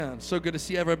So good to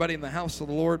see everybody in the house of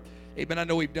the Lord. Amen. I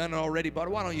know we've done it already, but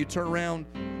why don't you turn around,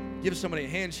 give somebody a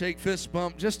handshake, fist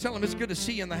bump. Just tell them it's good to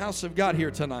see you in the house of God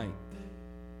here tonight.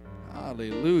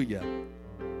 Hallelujah.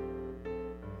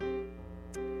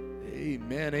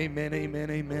 Amen, amen, amen,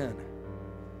 amen.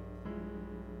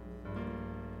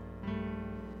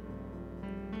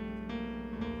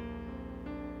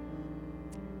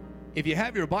 If you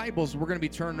have your Bibles, we're going to be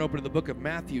turning over to the book of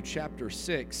Matthew chapter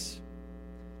 6.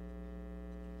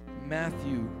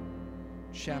 Matthew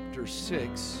chapter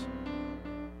 6.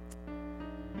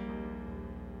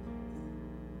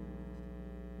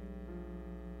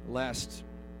 The last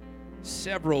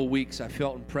several weeks I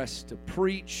felt impressed to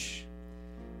preach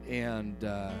and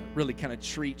really kind of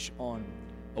preach on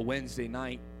a Wednesday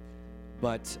night,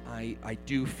 but I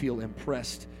do feel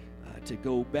impressed to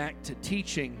go back to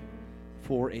teaching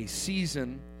for a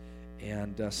season,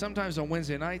 and sometimes on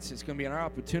Wednesday nights it's going to be an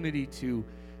opportunity to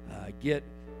get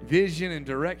vision and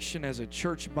direction as a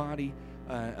church body.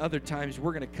 Other times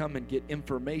we're going to come and get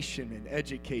information and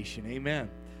education. Amen.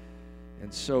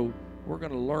 And so we're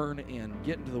going to learn and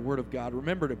get into the Word of God.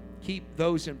 Remember to keep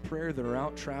those in prayer that are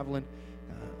out traveling.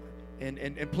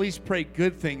 And please pray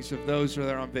good things of those that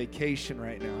are on vacation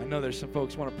right now. I know there's some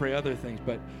folks want to pray other things,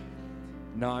 but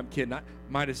no, I'm kidding.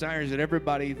 My desire is that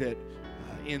everybody that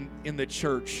in the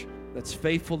church that's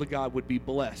faithful to God would be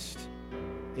blessed.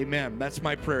 Amen. That's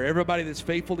my prayer. Everybody that's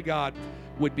faithful to God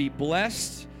would be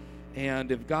blessed.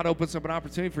 And if God opens up an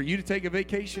opportunity for you to take a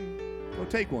vacation, go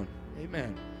take one.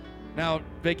 Amen. Now,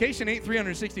 vacation ain't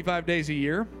 365 days a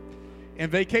year.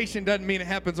 And vacation doesn't mean it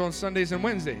happens on Sundays and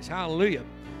Wednesdays. Hallelujah.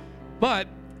 But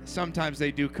sometimes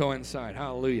they do coincide.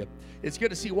 Hallelujah. It's good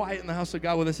to see Wyatt in the house of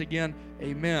God with us again.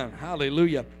 Amen.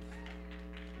 Hallelujah.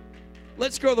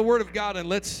 Let's go to the Word of God and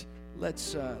let's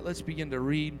begin to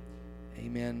read.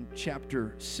 Amen.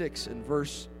 Chapter 6 and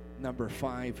verse number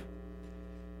 5.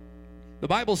 The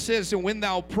Bible says, "And when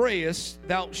thou prayest,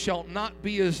 thou shalt not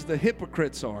be as the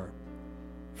hypocrites are.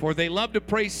 For they love to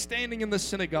pray standing in the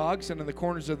synagogues and in the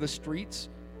corners of the streets,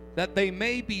 that they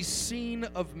may be seen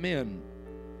of men.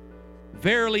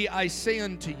 Verily I say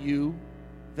unto you,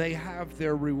 they have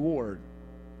their reward.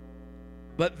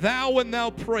 But thou, when thou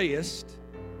prayest,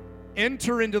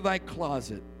 enter into thy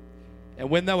closet, and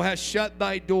when thou hast shut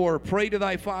thy door, pray to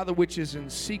thy Father which is in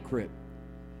secret.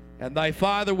 And thy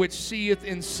Father which seeth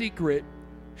in secret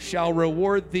shall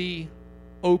reward thee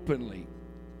openly.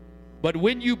 But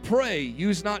when you pray,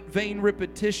 use not vain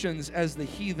repetitions as the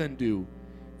heathen do,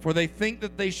 for they think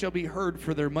that they shall be heard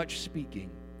for their much speaking.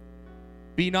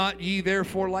 Be not ye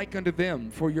therefore like unto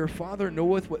them, for your Father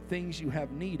knoweth what things you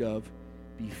have need of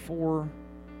before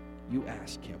you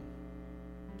ask him."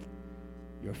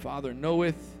 Your Father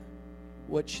knoweth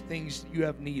which things you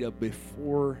have need of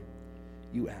before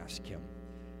you ask him.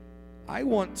 I'm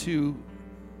going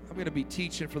to be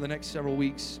teaching for the next several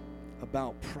weeks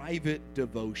about private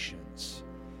devotions.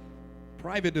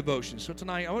 Private devotions. So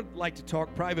tonight I would like to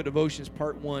talk private devotions,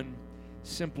 part 1,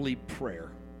 simply prayer.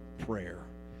 Prayer.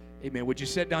 Amen. Would you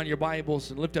set down your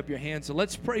Bibles and lift up your hands and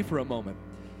let's pray for a moment.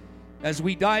 As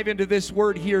we dive into this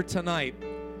word here tonight,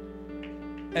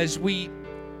 as we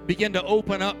begin to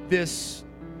open up these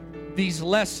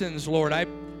lessons, Lord,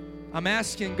 I'm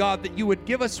asking God that you would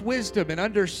give us wisdom in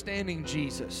understanding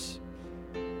Jesus.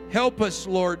 Help us,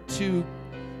 Lord, to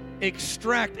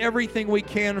extract everything we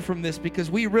can from this, because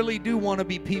we really do want to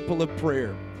be people of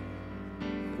prayer.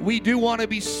 We do want to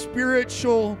be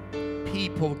spiritual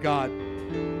people, God.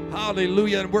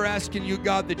 Hallelujah. And we're asking you,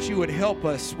 God, that you would help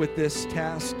us with this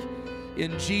task.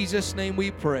 In Jesus' name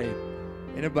we pray.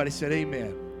 And everybody said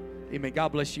amen. Amen.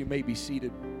 God bless you. You may be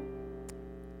seated.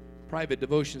 Private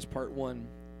Devotions, Part 1,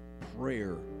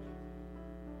 Prayer.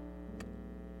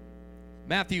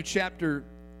 Matthew chapter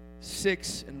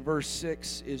 6 and verse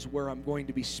 6 is where I'm going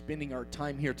to be spending our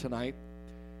time here tonight.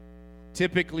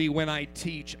 Typically when I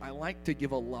teach, I like to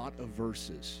give a lot of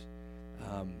verses.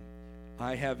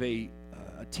 I have a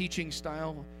teaching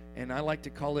style, and I like to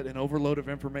call it an overload of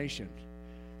information.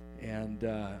 And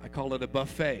I call it a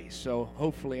buffet. So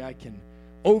hopefully I can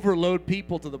overload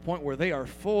people to the point where they are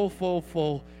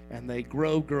full, and they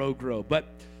grow. But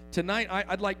tonight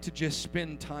I'd like to just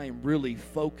spend time really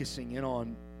focusing in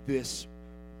on this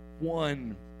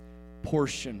one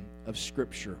portion of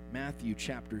Scripture, Matthew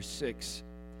chapter 6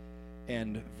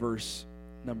 and verse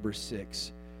number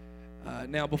 6.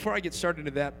 Now, before I get started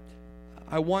into that,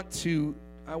 I want to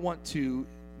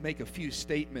make a few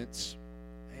statements,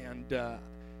 and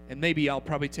maybe I'll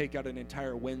probably take out an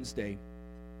entire Wednesday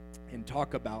and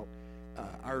talk about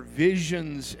our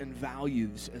visions and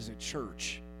values as a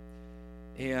church.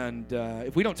 And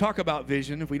if we don't talk about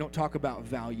vision, if we don't talk about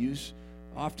values,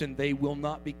 often they will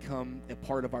not become a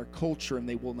part of our culture and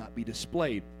they will not be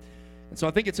displayed. And so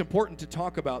I think it's important to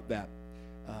talk about that.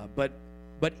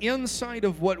 But inside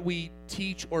of what we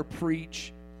teach or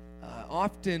preach,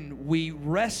 often we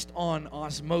rest on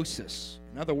osmosis.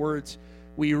 In other words,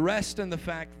 we rest in the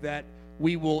fact that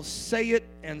we will say it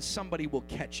and somebody will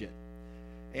catch it.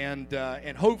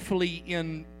 And hopefully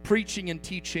in preaching and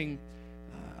teaching,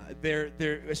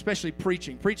 especially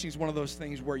preaching is one of those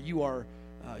things where you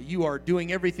are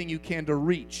doing everything you can to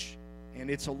reach. And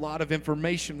it's a lot of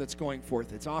information that's going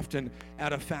forth. It's often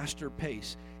at a faster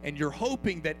pace. And you're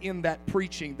hoping that in that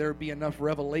preaching there be enough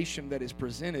revelation that is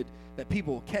presented that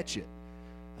people will catch it.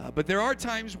 But there are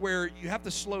times where you have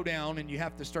to slow down and you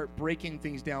have to start breaking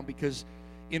things down, because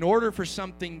in order for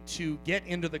something to get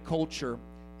into the culture,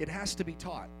 it has to be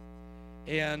taught.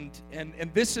 And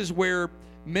this is where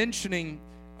mentioning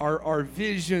our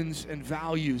visions and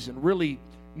values and really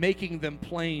making them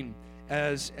plain,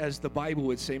 as the Bible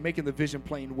would say, making the vision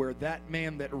plain where that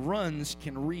man that runs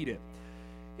can read it.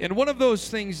 And one of those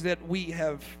things that we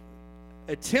have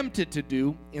attempted to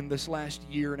do in this last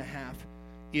year and a half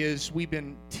is we've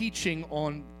been teaching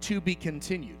on to be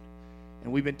continued.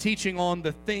 And we've been teaching on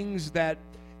the things that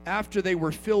after they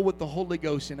were filled with the Holy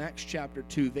Ghost in Acts chapter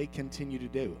 2, they continue to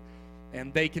do.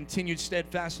 And they continued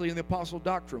steadfastly in the apostle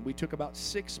doctrine. We took about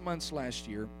 6 months last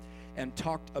year and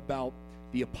talked about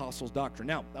the apostles' doctrine.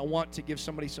 Now, I want to give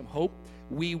somebody some hope.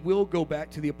 We will go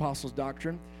back to the apostles'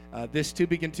 doctrine. This to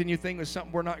be continued thing is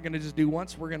something we're not going to just do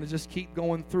once. We're going to just keep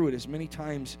going through it as many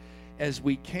times as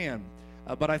we can.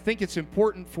 But I think it's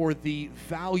important for the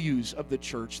values of the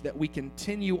church that we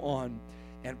continue on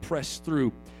and press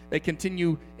through. They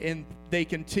continued in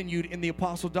the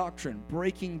apostle doctrine,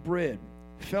 breaking bread,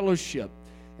 fellowship.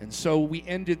 And so we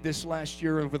ended this last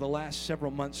year, over the last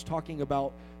several months, talking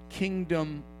about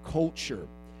kingdom culture,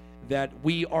 that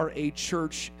we are a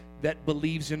church that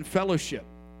believes in fellowship.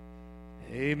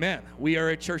 Amen. We are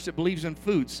a church that believes in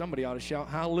food. Somebody ought to shout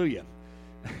hallelujah.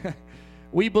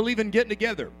 We believe in getting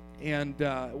together. And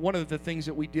one of the things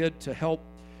that we did to help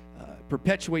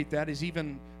perpetuate that is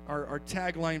even our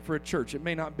tagline for a church. It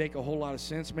may not make a whole lot of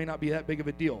sense. It may not be that big of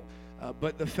a deal.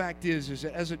 But the fact is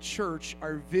that as a church,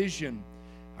 our vision,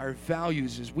 our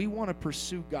values is we want to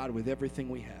pursue God with everything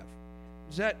we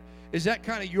have. Is that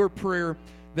kind of your prayer,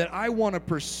 that I want to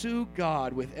pursue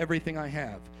God with everything I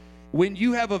have? When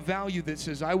you have a value that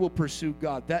says, I will pursue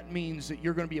God, that means that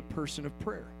you're going to be a person of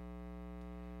prayer.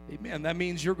 Amen. That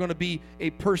means you're going to be a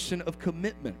person of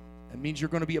commitment. That means you're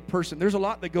going to be a person. There's a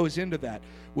lot that goes into that.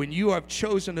 When you have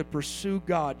chosen to pursue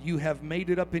God, you have made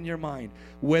it up in your mind.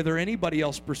 Whether anybody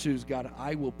else pursues God,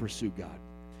 I will pursue God.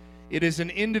 It is an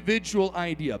individual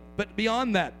idea. But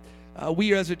beyond that,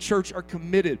 we as a church are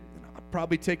committed. I'll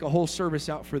probably take a whole service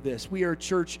out for this. We are a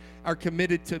church, are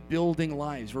committed to building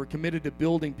lives. We're committed to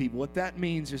building people. What that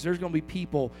means is there's going to be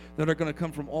people that are going to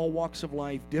come from all walks of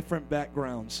life, different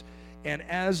backgrounds. And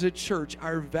as a church,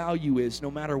 our value is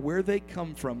no matter where they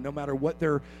come from, no matter what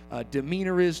their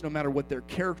demeanor is, no matter what their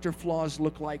character flaws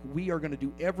look like, we are going to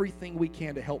do everything we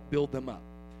can to help build them up.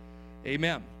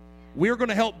 Amen. We're going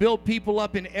to help build people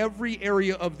up in every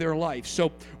area of their life.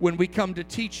 So when we come to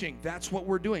teaching, that's what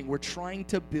we're doing. We're trying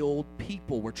to build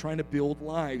people. We're trying to build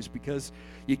lives, because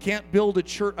you can't build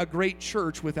a great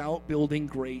church without building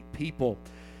great people.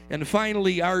 And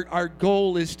finally, our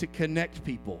goal is to connect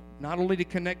people. Not only to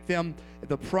connect them,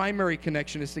 the primary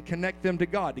connection is to connect them to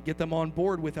God, to get them on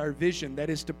board with our vision, that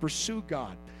is to pursue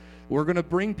God. We're going to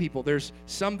bring people. There's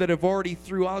some that have already,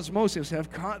 through osmosis,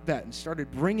 have caught that and started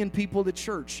bringing people to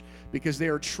church because they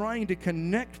are trying to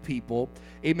connect people,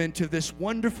 amen, to this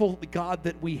wonderful God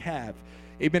that we have.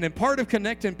 Amen. And part of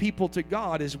connecting people to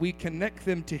God is we connect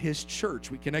them to His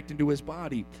church. We connect them to His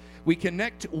body. We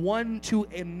connect one to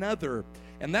another.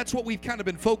 And that's what we've kind of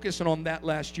been focusing on that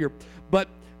last year. But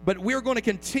we're going to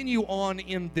continue on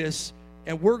in this,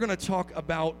 and we're going to talk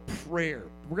about prayer.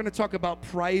 We're going to talk about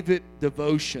private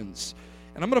devotions.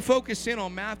 And I'm going to focus in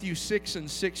on Matthew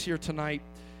 6:6 here tonight,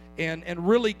 and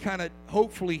really kind of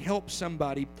hopefully help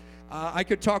somebody. I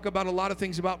could talk about a lot of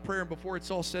things about prayer, and before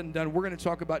it's all said and done, we're going to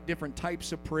talk about different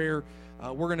types of prayer.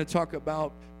 We're going to talk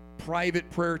about private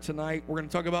prayer tonight. We're going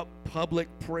to talk about public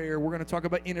prayer. We're going to talk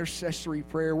about intercessory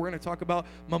prayer. We're going to talk about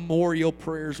memorial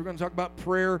prayers. We're going to talk about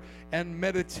prayer and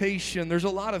meditation. There's a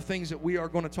lot of things that we are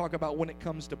going to talk about when it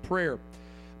comes to prayer.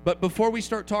 But before we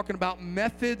start talking about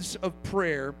methods of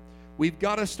prayer, we've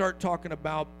got to start talking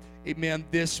about, amen,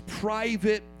 this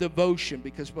private devotion,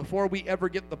 because before we ever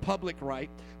get the public right,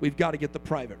 we've got to get the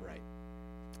private right.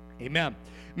 Amen.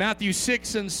 Matthew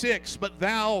 6:6, but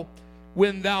thou,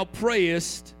 when thou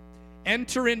prayest,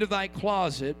 enter into thy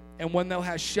closet, and when thou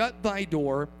hast shut thy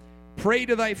door, pray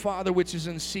to thy Father which is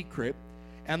in secret,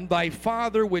 and thy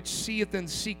Father which seeth in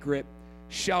secret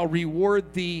shall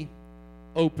reward thee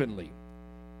openly.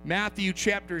 Matthew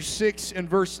chapter 6 and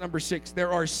verse number 6.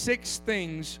 There are 6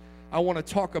 things I want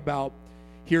to talk about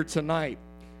here tonight.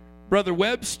 Brother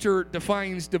Webster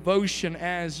defines devotion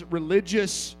as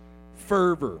religious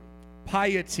fervor,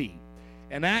 piety,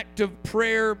 an act of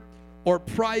prayer or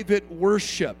private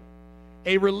worship,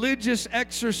 a religious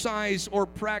exercise or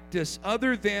practice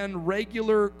other than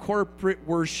regular corporate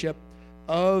worship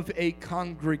of a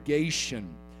congregation.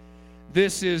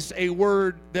 This is a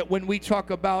word that when we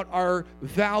talk about our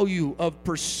value of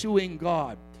pursuing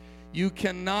God, you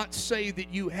cannot say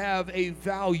that you have a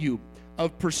value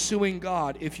of pursuing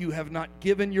God if you have not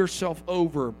given yourself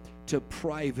over to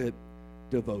private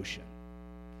devotion.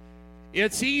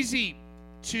 It's easy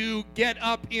to get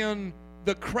up in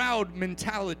the crowd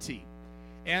mentality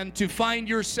and to find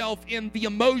yourself in the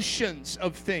emotions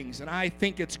of things, and I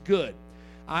think it's good.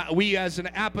 We as an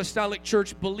apostolic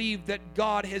church believe that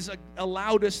God has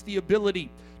allowed us the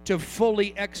ability to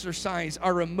fully exercise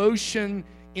our emotion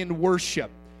in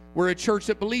worship. We're a church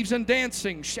that believes in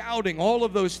dancing, shouting, all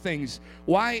of those things.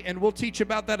 Why? And we'll teach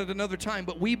about that at another time,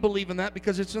 but we believe in that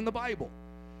because it's in the Bible.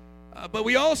 But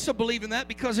we also believe in that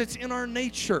because it's in our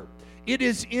nature. It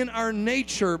is in our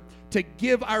nature to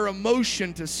give our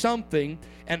emotion to something,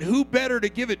 and who better to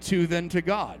give it to than to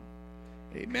God?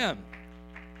 Amen.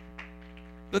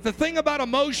 But the thing about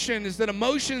emotion is that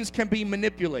emotions can be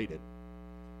manipulated.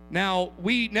 Now,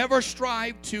 we never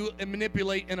strive to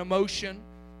manipulate an emotion.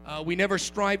 We never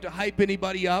strive to hype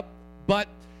anybody up, but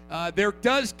there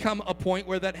does come a point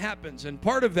where that happens, and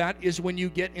part of that is when you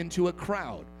get into a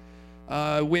crowd.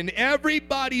 When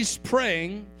everybody's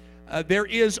praying, there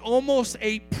is almost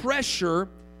a pressure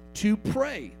to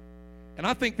pray. And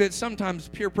I think that sometimes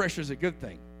peer pressure is a good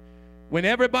thing. When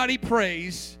everybody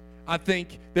prays, I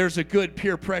think there's a good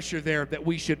peer pressure there that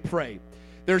we should pray.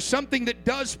 There's something that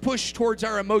does push towards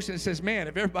our emotion and says, man,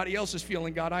 if everybody else is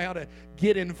feeling God, I ought to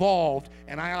get involved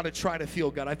and I ought to try to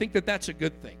feel God. I think that that's a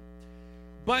good thing.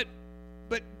 But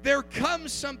there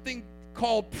comes something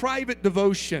called private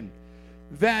devotion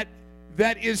that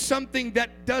is something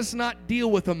that does not deal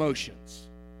with emotions.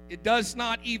 It does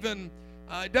not even,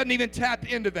 it doesn't even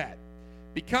tap into that.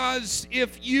 Because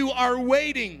if you are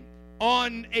waiting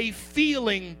on a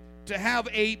feeling to have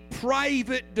a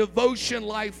private devotion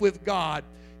life with God,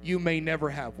 you may never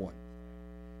have one.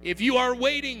 If you are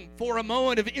waiting for a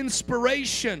moment of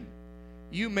inspiration,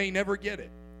 you may never get it.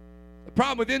 The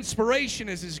problem with inspiration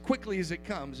is as quickly as it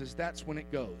comes, is that's when it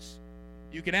goes.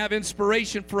 You can have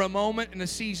inspiration for a moment in a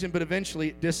season, but eventually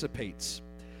it dissipates.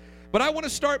 But I want to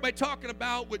start by talking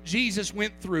about what Jesus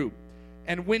went through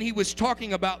and when he was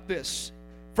talking about this.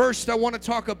 First, I want to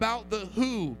talk about the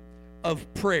who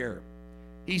of prayer.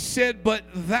 He said, but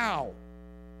thou,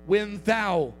 when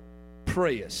thou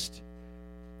prayest.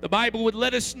 The Bible would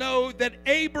let us know that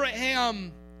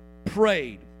Abraham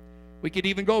prayed. We could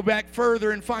even go back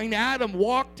further and find Adam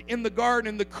walked in the garden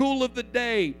in the cool of the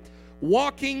day,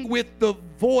 walking with the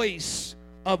voice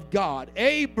of God.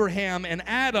 Abraham and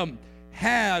Adam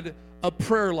had a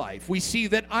prayer life. We see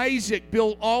that Isaac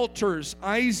built altars.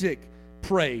 Isaac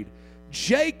prayed.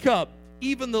 Jacob,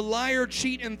 even the liar,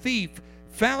 cheat, and thief,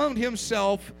 found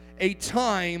himself a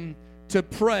time to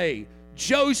pray.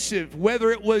 Joseph,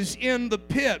 whether it was in the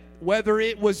pit, whether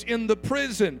it was in the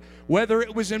prison, whether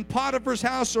it was in Potiphar's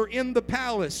house or in the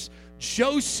palace,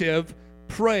 Joseph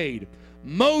prayed.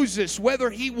 Moses, whether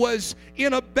he was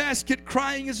in a basket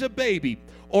crying as a baby,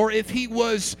 or if he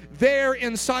was there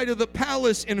inside of the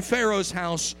palace in Pharaoh's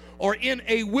house, or in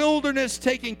a wilderness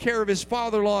taking care of his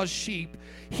father-in-law's sheep,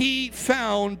 he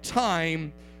found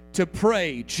time to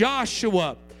pray.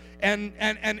 Joshua and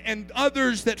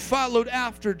others that followed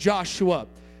after Joshua,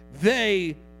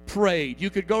 they prayed. You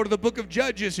could go to the book of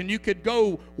Judges and you could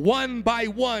go one by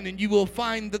one and you will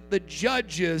find that the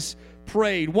judges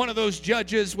prayed. One of those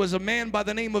judges was a man by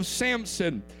the name of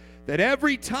Samson, that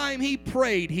every time he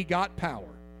prayed, he got power.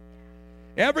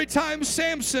 Every time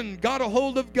Samson got a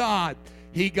hold of God,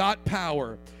 he got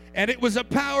power. And it was a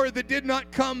power that did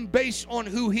not come based on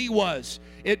who he was.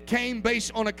 It came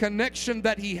based on a connection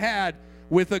that he had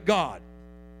with a God.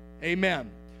 Amen.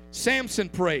 Samson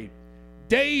prayed.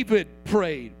 David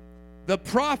prayed. The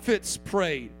prophets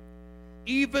prayed.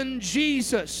 Even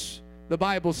Jesus, the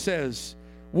Bible says,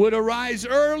 would arise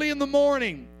early in the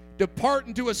morning, depart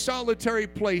into a solitary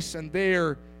place, and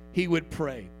there he would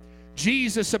pray.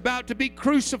 Jesus, about to be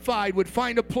crucified, would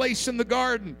find a place in the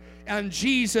garden, and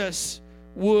Jesus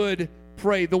would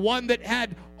pray. The one that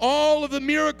had all of the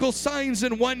miracle signs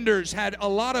and wonders, had a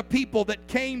lot of people that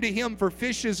came to him for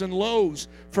fishes and loaves,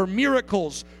 for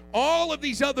miracles. All of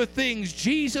these other things,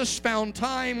 Jesus found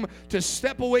time to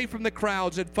step away from the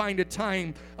crowds and find a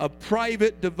time of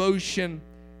private devotion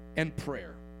and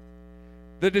prayer.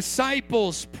 The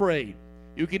disciples prayed.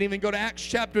 You can even go to Acts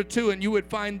chapter 2 and you would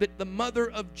find that the mother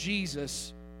of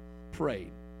Jesus prayed.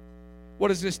 What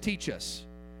does this teach us?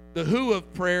 The who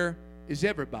of prayer is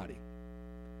everybody.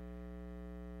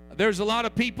 There's a lot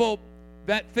of people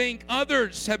that think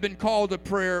others have been called to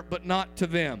prayer, but not to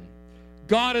them.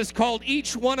 God has called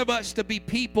each one of us to be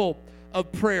people of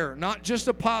prayer, not just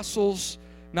apostles,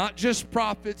 not just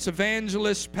prophets,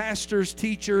 evangelists, pastors,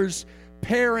 teachers,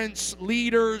 parents,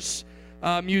 leaders,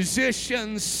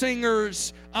 musicians,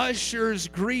 singers, ushers,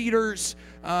 greeters,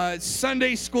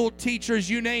 Sunday school teachers,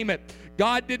 you name it.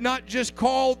 God did not just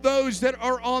call those that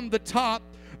are on the top,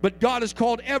 but God has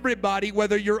called everybody,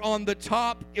 whether you're on the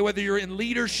top, whether you're in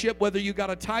leadership, whether you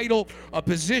got a title, a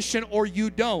position, or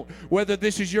you don't. Whether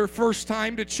this is your first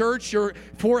time to church, your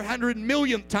 400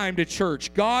 millionth time to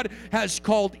church. God has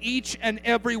called each and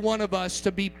every one of us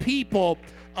to be people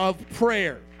of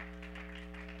prayer.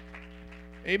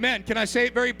 Amen. Can I say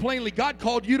it very plainly? God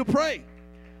called you to pray.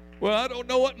 Well, I don't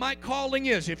know what my calling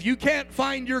is. If you can't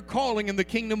find your calling in the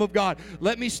kingdom of God,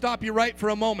 let me stop you right for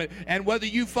a moment. And whether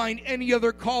you find any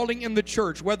other calling in the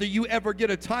church, whether you ever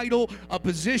get a title, a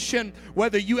position,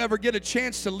 whether you ever get a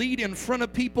chance to lead in front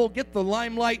of people, get the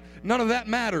limelight, none of that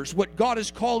matters. What God has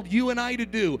called you and I to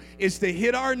do is to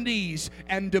hit our knees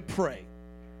and to pray.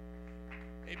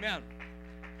 Amen.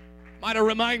 Might I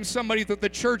remind somebody that the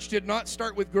church did not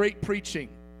start with great preaching.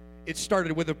 It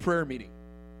started with a prayer meeting.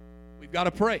 We've got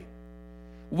to pray.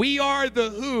 We are the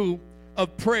who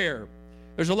of prayer.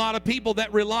 There's a lot of people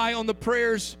that rely on the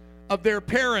prayers of their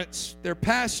parents, their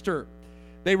pastor.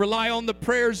 They rely on the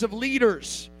prayers of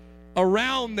leaders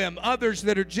around them, others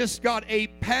that have just got a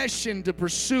passion to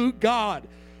pursue God.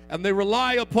 And they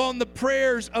rely upon the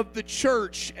prayers of the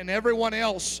church and everyone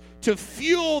else to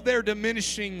fuel their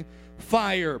diminishing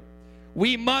fire.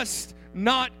 We must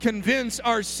not convince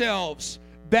ourselves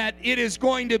that it is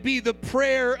going to be the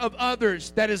prayer of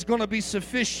others that is going to be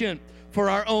sufficient for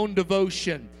our own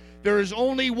devotion. There is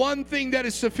only one thing that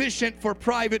is sufficient for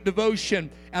private devotion,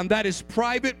 and that is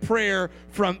private prayer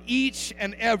from each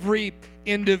and every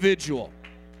individual.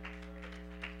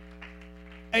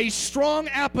 A strong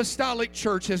apostolic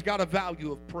church has got a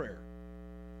value of prayer.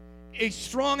 A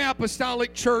strong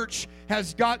apostolic church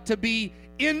has got to be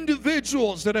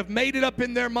individuals that have made it up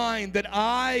in their mind that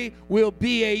I will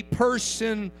be a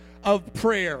person of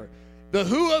prayer. The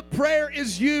who of prayer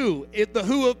is you. The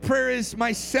who of prayer is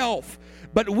myself.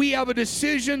 But we have a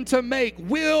decision to make.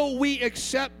 Will we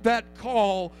accept that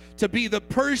call to be the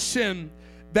person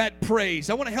that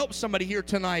prays? I want to help somebody here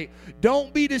tonight.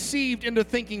 Don't be deceived into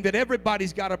thinking that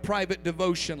everybody's got a private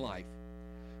devotion life.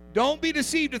 Don't be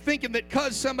deceived into thinking that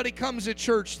because somebody comes to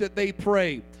church that they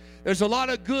pray. There's a lot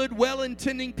of good,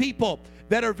 well-intending people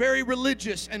that are very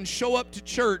religious and show up to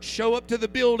church, show up to the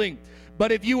building.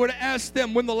 But if you were to ask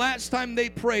them when the last time they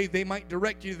prayed, they might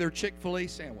direct you to their Chick-fil-A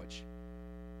sandwich.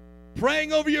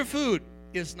 Praying over your food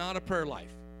is not a prayer life.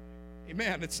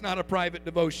 Amen. It's not a private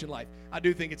devotion life. I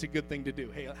do think it's a good thing to do.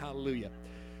 Hey, hallelujah.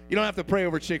 You don't have to pray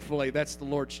over Chick-fil-A. That's the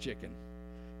Lord's chicken.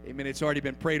 Amen. It's already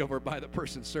been prayed over by the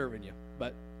person serving you.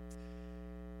 But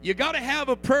you got to have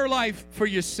a prayer life for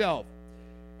yourself.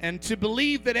 And to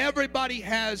believe that everybody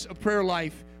has a prayer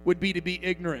life would be to be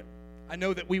ignorant. I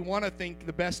know that we want to think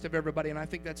the best of everybody, and I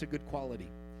think that's a good quality.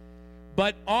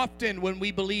 But often when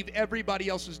we believe everybody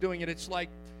else is doing it, it's like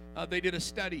they did a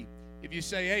study. If you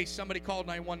say, hey, somebody called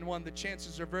 911, the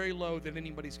chances are very low that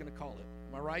anybody's going to call it.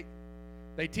 Am I right?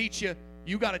 They teach you,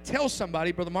 you got to tell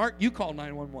somebody, Brother Mark, you call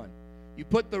 911. You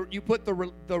put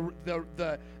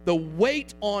the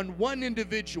weight on one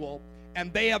individual,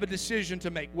 and they have a decision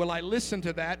to make. Will I listen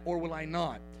to that or will I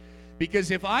not? Because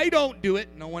if I don't do it,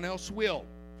 no one else will.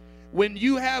 When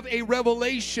you have a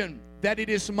revelation that it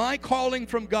is my calling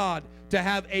from God to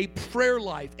have a prayer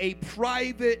life, a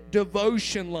private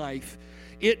devotion life,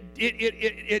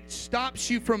 it stops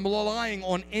you from relying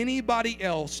on anybody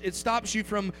else. It stops you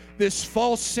from this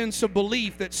false sense of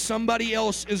belief that somebody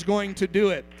else is going to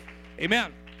do it.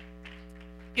 Amen.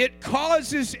 It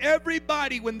causes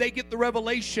everybody, when they get the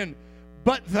revelation,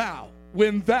 but thou.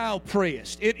 when thou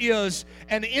prayest. It is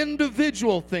an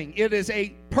individual thing. It is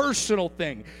a personal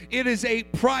thing. It is a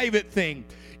private thing.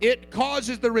 It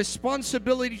causes the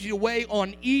responsibility to weigh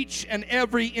on each and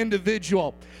every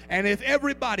individual. And if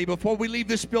everybody, before we leave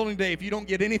this building today, if you don't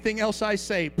get anything else I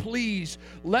say, please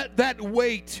let that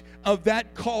weight of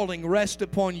that calling rest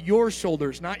upon your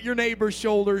shoulders, not your neighbor's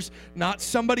shoulders, not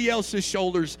somebody else's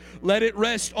shoulders. Let it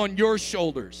rest on your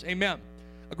shoulders. Amen.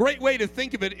 A great way to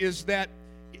think of it is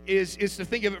to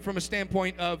think of it from a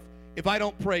standpoint of, if I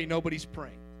don't pray, nobody's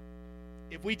praying.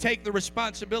 If we take the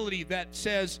responsibility that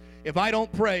says, if I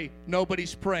don't pray,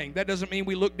 nobody's praying. That doesn't mean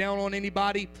we look down on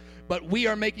anybody, but we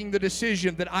are making the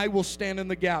decision that I will stand in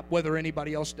the gap whether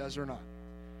anybody else does or not.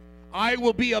 I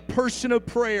will be a person of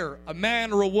prayer, a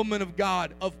man or a woman of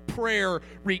God, of prayer,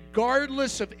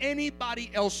 regardless of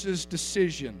anybody else's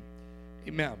decision.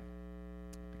 Amen.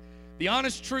 The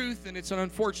honest truth, and it's an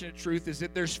unfortunate truth, is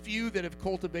that there's few that have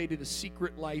cultivated a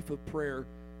secret life of prayer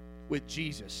with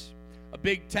Jesus. A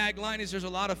big tagline is there's a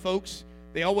lot of folks,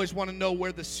 they always want to know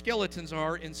where the skeletons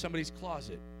are in somebody's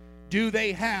closet. Do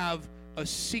they have a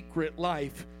secret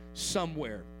life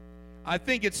somewhere? I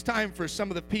think it's time for some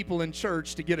of the people in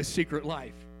church to get a secret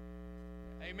life.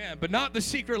 Amen. But not the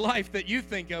secret life that you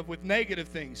think of with negative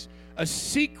things. A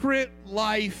secret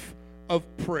life of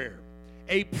prayer.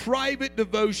 A private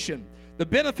devotion. The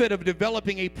benefit of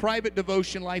developing a private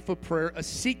devotion life of prayer, a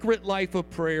secret life of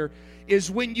prayer,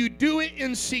 is when you do it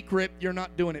in secret, you're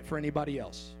not doing it for anybody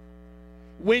else.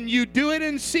 When you do it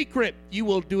in secret, you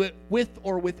will do it with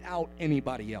or without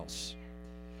anybody else.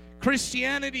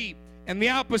 Christianity and the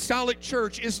apostolic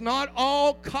church is not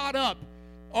all caught up,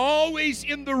 always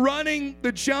in the running,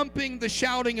 the jumping, the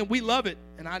shouting, and we love it,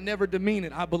 and I never demean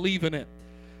it. I believe in it.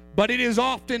 But it is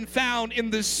often found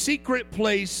in the secret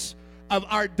place of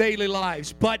our daily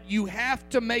lives. But you have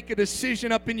to make a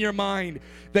decision up in your mind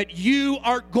that you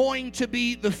are going to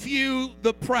be the few,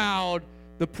 the proud,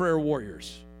 the prayer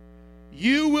warriors.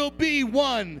 You will be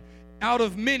one out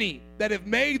of many that have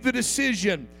made the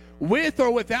decision, with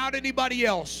or without anybody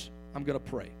else, I'm going to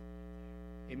pray.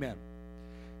 Amen.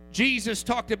 Jesus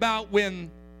talked about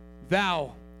when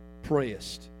thou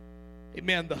prayest.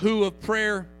 Amen. The who of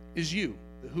prayer is you.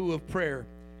 The who of prayer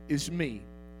is me.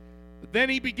 But then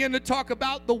he began to talk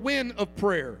about the when of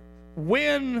prayer.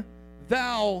 When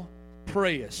thou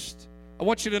prayest. I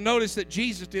want you to notice that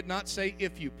Jesus did not say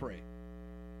if you pray.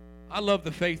 I love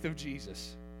the faith of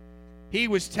Jesus. He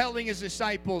was telling his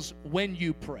disciples when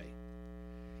you pray.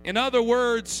 In other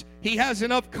words, he has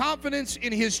enough confidence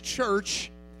in his church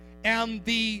and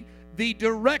the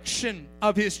direction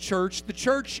of his church, the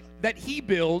church that he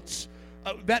builds,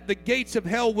 that the gates of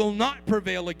hell will not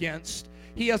prevail against.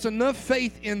 He has enough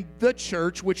faith in the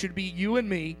church, which would be you and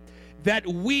me, that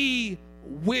we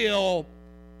will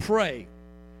pray.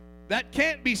 That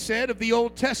can't be said of the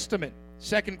Old Testament.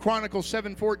 2 Chronicles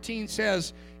 7:14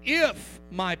 says, if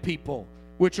my people,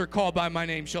 which are called by my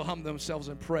name, shall humble themselves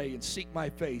and pray and seek my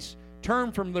face,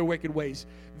 turn from their wicked ways,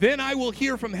 then I will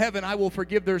hear from heaven, I will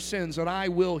forgive their sins, and I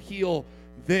will heal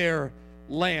their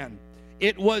land.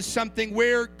 It was something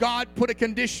where God put a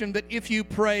condition that if you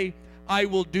pray, I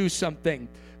will do something.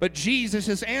 But Jesus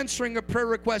is answering a prayer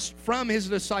request from his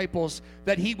disciples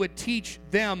that he would teach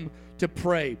them to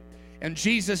pray. And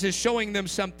Jesus is showing them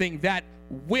something, that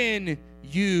when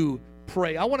you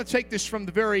pray. I want to take this from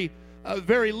the very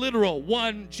literal.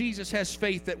 One, Jesus has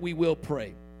faith that we will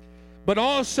pray. But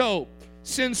also,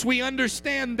 since we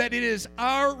understand that it is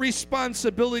our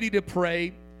responsibility to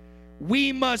pray,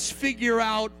 we must figure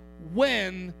out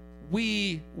when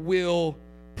we will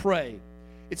pray.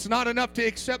 It's not enough to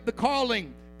accept the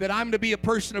calling that I'm to be a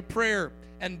person of prayer,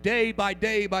 and day by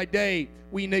day by day,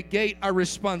 we negate our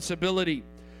responsibility.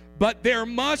 But there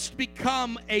must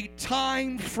become a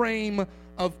time frame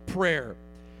of prayer.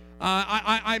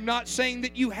 I'm not saying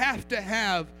that you have to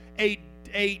have a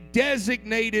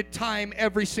designated time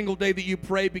every single day that you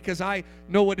pray, because I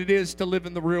know what it is to live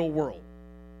in the real world.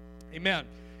 Amen.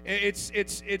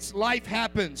 It's life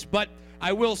happens, but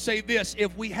I will say this: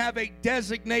 if we have a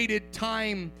designated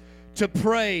time to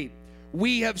pray,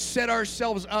 we have set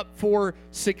ourselves up for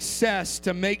success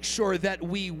to make sure that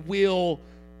we will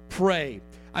pray.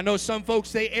 I know some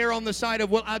folks, they err on the side of,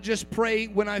 well, I'll just pray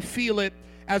when I feel it,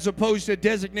 as opposed to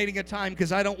designating a time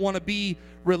because I don't want to be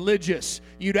religious.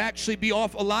 You'd actually be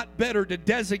off a lot better to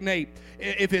designate,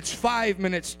 if it's 5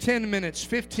 minutes, 10 minutes,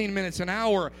 15 minutes, an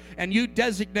hour, and you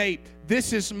designate,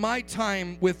 this is my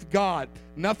time with God.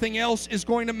 Nothing else is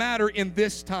going to matter in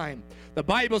this time. The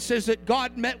Bible says that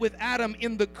God met with Adam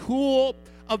in the cool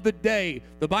of the day.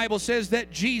 The Bible says that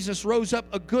Jesus rose up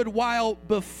a good while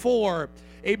before.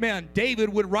 amen, David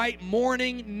would write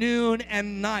morning, noon,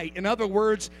 and night. In other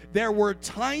words, there were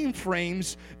time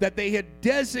frames that they had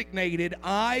designated,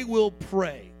 I will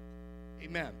pray.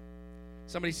 Amen.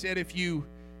 Somebody said if you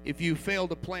fail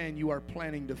to plan, you are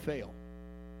planning to fail.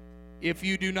 If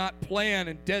you do not plan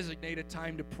and designate a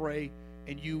time to pray,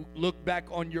 and you look back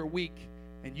on your week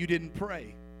and you didn't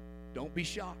pray, don't be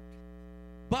shocked.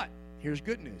 But here's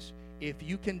good news. If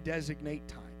you can designate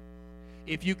time,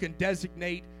 if you can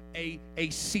designate a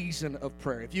season of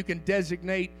prayer, if you can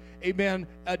designate, amen,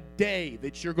 a day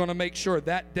that you're going to make sure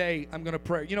that day I'm going to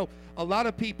pray. You know, a lot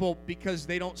of people, because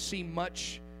they don't see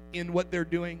much in what they're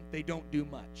doing, they don't do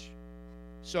much.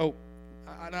 So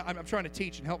I'm trying to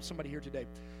teach and help somebody here today.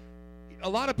 A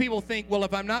lot of people think, well,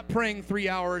 if I'm not praying 3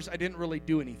 hours, I didn't really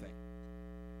do anything.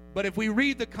 But if we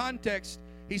read the context,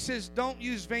 he says, don't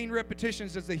use vain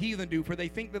repetitions as the heathen do, for they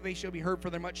think that they shall be heard for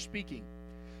their much speaking.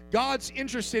 God's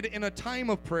interested in a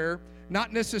time of prayer,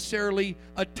 not necessarily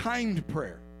a timed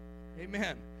prayer.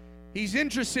 Amen. He's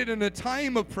interested in a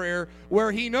time of prayer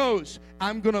where he knows,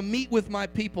 I'm going to meet with my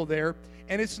people there.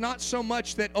 And it's not so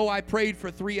much that, oh, I prayed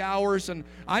for 3 hours. And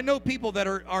I know people that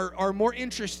are more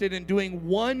interested in doing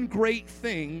one great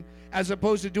thing as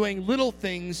opposed to doing little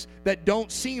things that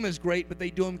don't seem as great, but they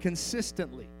do them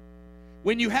consistently.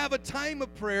 When you have a time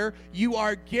of prayer, you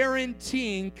are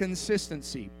guaranteeing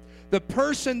consistency. The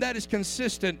person that is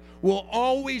consistent will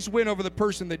always win over the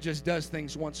person that just does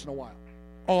things once in a while.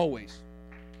 Always.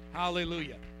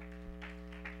 Hallelujah.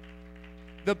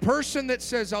 The person that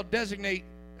says, I'll designate,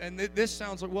 and this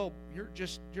sounds like, well, you're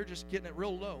just getting it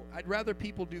real low. I'd rather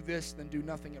people do this than do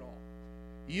nothing at all.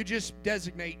 You just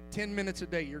designate 10 minutes a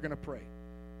day you're going to pray.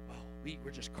 Well,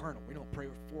 we're just carnal. We don't pray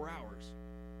for 4 hours.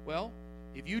 Well,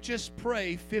 if you just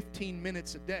pray 15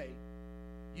 minutes a day,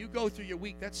 you go through your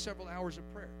week, that's several hours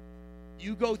of prayer.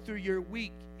 You go through your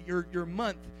week, your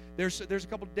month, there's a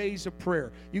couple days of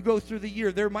prayer. You go through the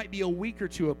year, there might be a week or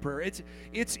two of prayer.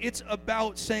 It's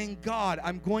about saying, God,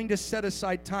 I'm going to set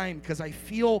aside time because I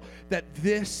feel that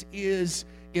this is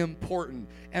important.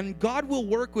 And God will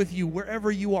work with you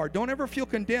wherever you are. Don't ever feel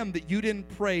condemned that you didn't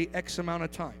pray X amount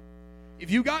of time. If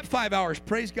you got 5 hours,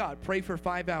 praise God, pray for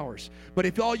 5 hours. But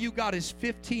if all you got is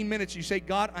 15 minutes, you say,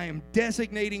 God, I am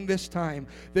designating this time.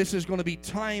 This is going to be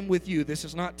time with you. This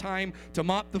is not time to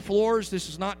mop the floors. This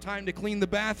is not time to clean the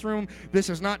bathroom.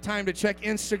 This is not time to check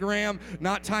Instagram,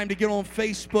 not time to get on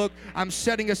Facebook. I'm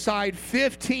setting aside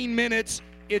 15 minutes.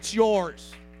 It's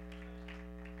yours.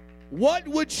 What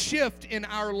would shift in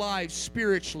our lives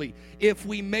spiritually if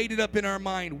we made it up in our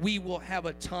mind, we will have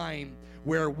a time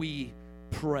where we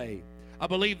pray? I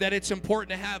believe that it's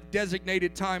important to have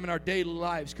designated time in our daily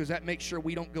lives because that makes sure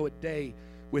we don't go a day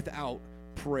without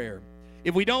prayer.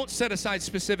 If we don't set aside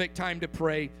specific time to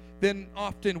pray, then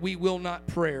often we will not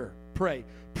pray.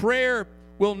 Prayer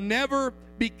will never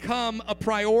become a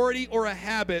priority or a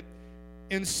habit.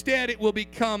 Instead, it will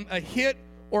become a hit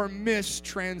or miss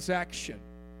transaction.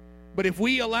 But if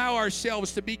we allow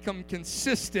ourselves to become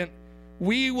consistent,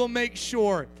 we will make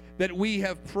sure that we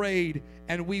have prayed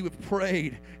and we have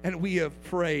prayed and we have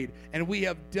prayed and we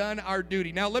have done our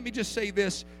duty. Now, let me just say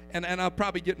this, and I'll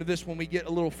probably get into this when we get a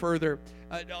little further.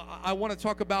 I want to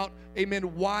talk about,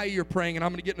 amen, why you're praying, and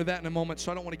I'm going to get into that in a moment,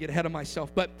 so I don't want to get ahead of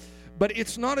myself. But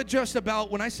it's not just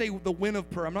about, when I say the win of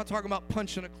prayer, I'm not talking about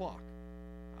punching a clock.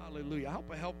 Hallelujah.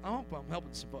 I hope I'm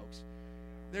helping some folks.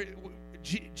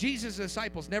 Jesus'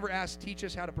 disciples never asked, teach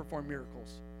us how to perform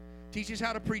miracles. Teach us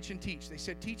how to preach and teach. They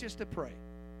said, teach us to pray.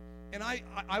 And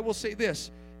I will say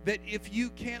this, that if you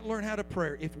can't learn how to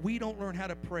pray, if we don't learn how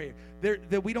to pray,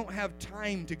 that we don't have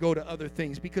time to go to other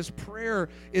things, because prayer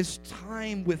is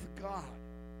time with God.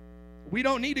 We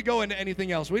don't need to go into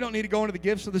anything else. We don't need to go into the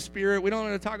gifts of the Spirit. We don't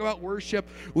need to talk about worship.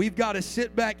 We've got to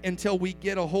sit back until we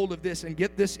get a hold of this and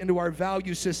get this into our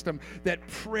value system, that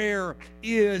prayer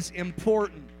is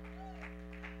important.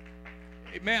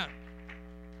 Amen.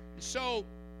 So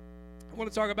I want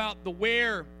to talk about the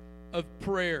where of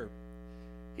prayer.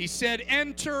 He said,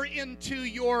 enter into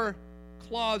your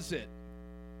closet.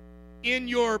 In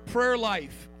your prayer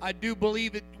life, I do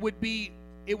believe it would be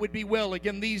well.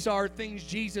 Again, these are things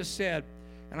Jesus said,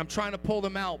 and I'm trying to pull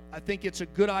them out. I think it's a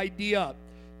good idea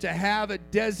to have a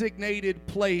designated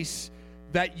place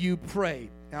that you pray.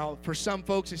 Now, for some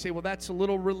folks, they say, well, that's a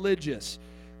little religious,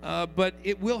 but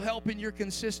it will help in your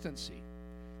consistency.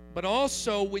 But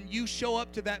also, when you show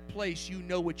up to that place, you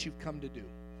know what you've come to do.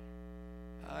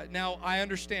 Now, I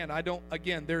understand.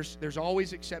 There's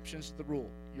always exceptions to the rule.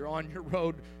 You're on your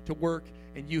road to work,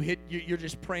 and you're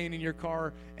just praying in your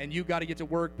car, and you got to get to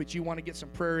work, but you want to get some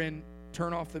prayer in.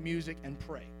 Turn off the music and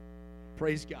pray.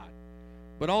 Praise God.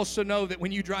 But also know that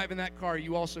when you drive in that car,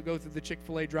 you also go through the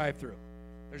Chick-fil-A drive-thru.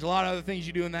 There's a lot of other things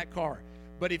you do in that car.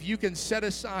 But if you can set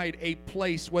aside a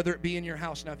place, whether it be in your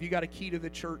house. Now, if you got a key to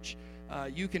the church,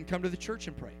 you can come to the church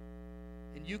and pray.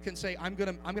 And you can say, I'm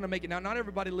gonna make it. Now, not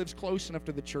everybody lives close enough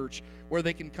to the church where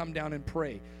they can come down and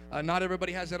pray. Not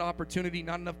everybody has that opportunity.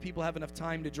 Not enough people have enough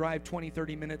time to drive 20,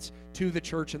 30 minutes to the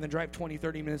church and then drive 20,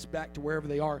 30 minutes back to wherever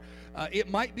they are. It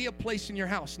might be a place in your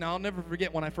house. Now, I'll never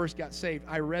forget when I first got saved.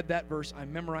 I read that verse. I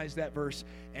memorized that verse.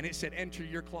 And it said, enter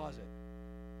your closet.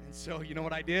 And so, you know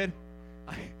what I did?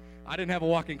 I didn't have a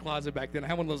walk-in closet back then. I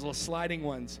had one of those little sliding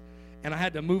ones. And I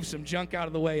had to move some junk out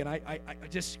of the way, and I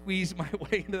just squeezed my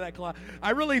way into that closet.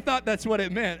 I really thought that's what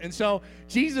it meant. And so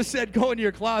Jesus said, go into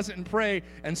your closet and pray.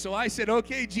 And so I said,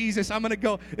 okay, Jesus, I'm going to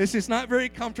go. This is not very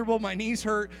comfortable. My knees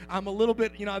hurt. I'm a little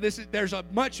bit, there's a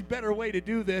much better way to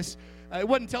do this. It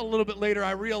wasn't until a little bit later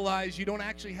I realized you don't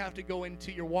actually have to go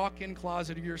into your walk-in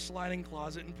closet or your sliding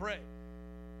closet and pray.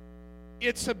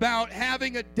 It's about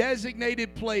having a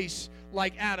designated place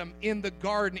like Adam in the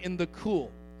garden in the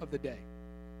cool of the day.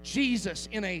 Jesus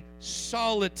in a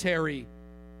solitary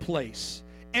place.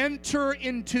 Enter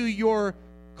into your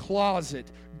closet.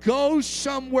 Go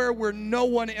somewhere where no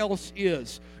one else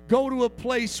is. Go to a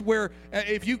place where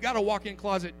if you've got a walk-in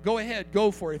closet, go ahead, go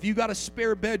for it. If you've got a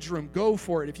spare bedroom, go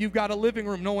for it. If you've got a living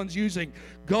room no one's using,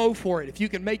 go for it. If you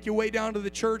can make your way down to the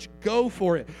church, go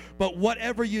for it. But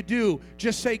whatever you do,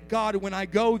 just say, God, when I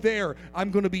go there,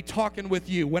 I'm going to be talking with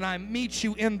you. When I meet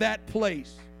you in that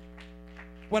place,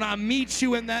 when I meet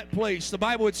you in that place, the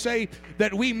Bible would say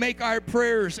that we make our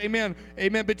prayers, amen,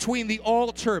 between the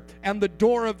altar and the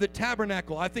door of the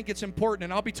tabernacle. I think it's important,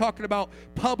 and I'll be talking about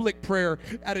public prayer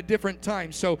at a different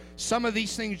time. So some of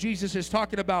these things Jesus is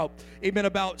talking about, amen,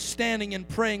 about standing and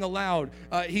praying aloud.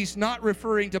 He's not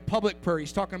referring to public prayer.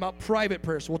 He's talking about private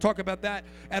prayer. So we'll talk about that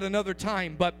at another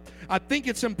time. But I think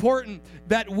it's important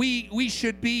that we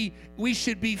should be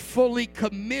fully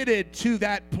committed to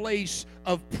that place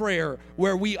of prayer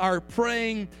where we are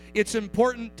praying. It's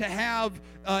important to have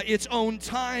its own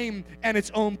time and its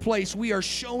own place. We are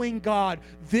showing God,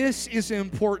 this is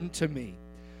important to me.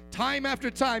 Time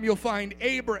after time, you'll find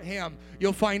Abraham,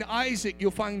 you'll find Isaac, you'll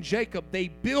find Jacob. They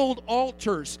build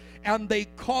altars and they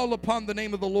call upon the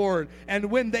name of the Lord. And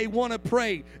when they want to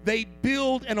pray, they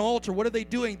build an altar. What are they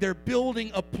doing? They're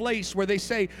building a place where they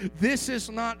say, this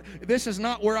is not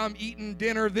where I'm eating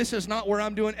dinner. This is not where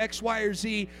I'm doing X, Y, or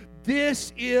Z.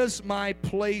 This is my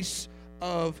place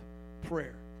of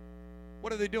prayer.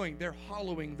 What are they doing? They're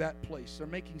hallowing that place. They're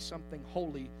making something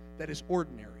holy that is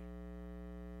ordinary.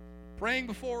 Praying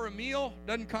before a meal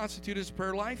doesn't constitute as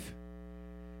prayer life,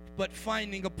 but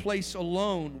finding a place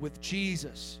alone with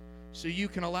Jesus so you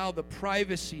can allow the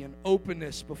privacy and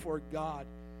openness before God.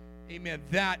 Amen.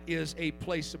 That is a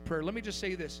place of prayer. Let me just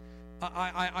say this.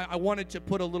 I wanted to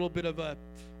put a little bit of a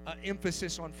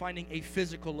emphasis on finding a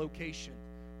physical location.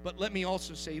 But let me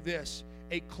also say this.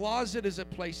 A closet is a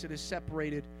place that is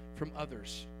separated from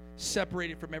others,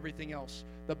 separated from everything else.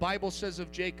 The Bible says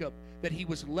of Jacob that he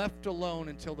was left alone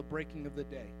until the breaking of the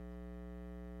day.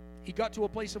 He got to a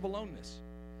place of aloneness,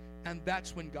 and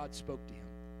that's when God spoke to him.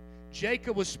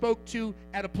 Jacob was spoke to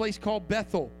at a place called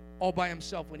Bethel all by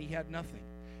himself when he had nothing.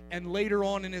 And later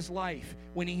on in his life,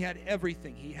 when he had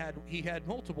everything, he had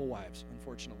multiple wives,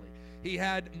 unfortunately. He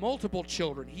had multiple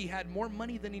children. He had more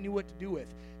money than he knew what to do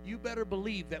with. You better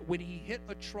believe that when he hit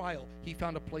a trial, he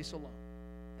found a place alone,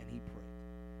 and he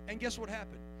prayed. And guess what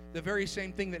happened? The very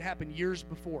same thing that happened years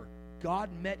before.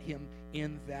 God met him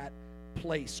in that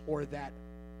place or that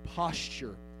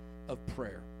posture of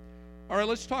prayer. All right,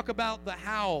 let's talk about the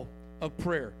how of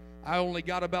prayer. I only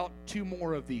got about 2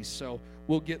 more of these, so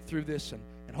we'll get through this,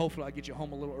 and hopefully I'll get you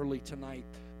home a little early tonight,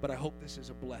 but I hope this is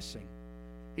a blessing.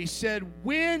 He said,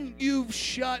 when you've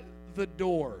shut the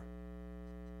door.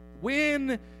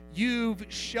 When you've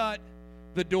shut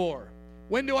the door.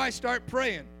 When do I start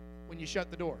praying? When you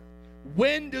shut the door.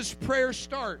 When does prayer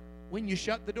start? When you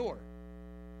shut the door.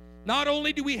 Not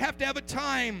only do we have to have a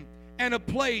time and a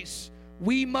place,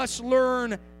 we must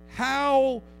learn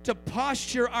how to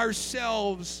posture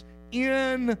ourselves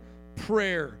in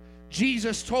prayer.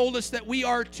 Jesus told us that we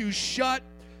are to shut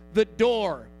the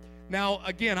door. Now,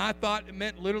 again, I thought it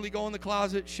meant literally go in the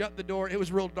closet, shut the door. It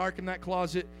was real dark in that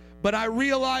closet. But I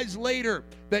realized later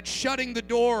that shutting the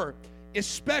door,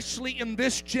 especially in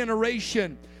this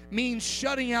generation, means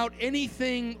shutting out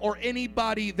anything or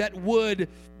anybody that would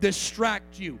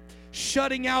distract you.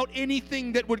 Shutting out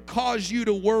anything that would cause you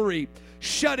to worry.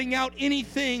 Shutting out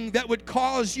anything that would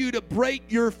cause you to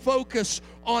break your focus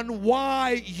on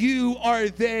why you are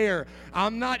there.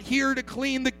 I'm not here to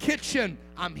clean the kitchen.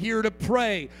 I'm here to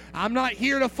pray. I'm not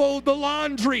here to fold the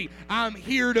laundry. I'm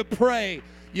here to pray.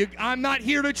 I'm not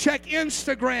here to check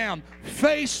Instagram,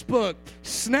 Facebook,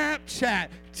 Snapchat,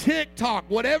 TikTok,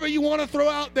 whatever you want to throw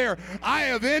out there. I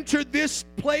have entered this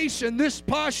place and this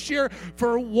posture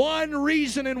for one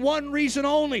reason and one reason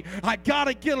only. I got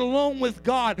to get alone with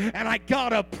God, and I got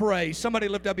to pray. Somebody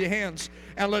lift up your hands,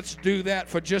 and let's do that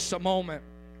for just a moment.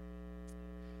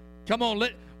 Come on,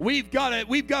 we've got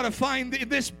to find in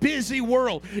this busy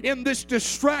world, in this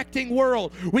distracting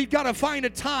world, we've got to find a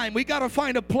time, we've got to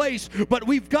find a place, but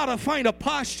we've got to find a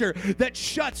posture that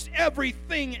shuts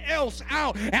everything else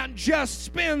out and just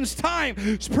spends time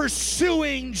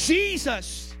pursuing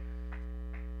Jesus.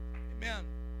 Amen.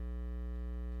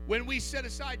 When we set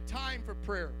aside time for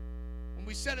prayer, when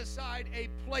we set aside a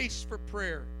place for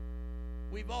prayer,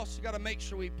 we've also got to make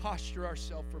sure we posture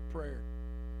ourselves for prayer.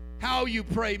 How you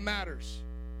pray matters.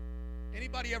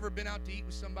 Anybody ever been out to eat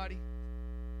with somebody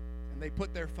and they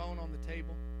put their phone on the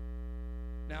table?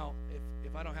 Now,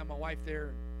 if I don't have my wife there,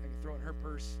 I can throw it in her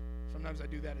purse. Sometimes I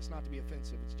do that. It's not to be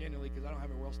offensive. It's genuinely because I don't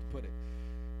have anywhere else to put it.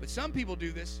 But some people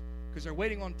do this because they're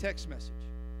waiting on a text message.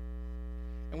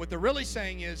 And what they're really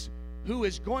saying is, who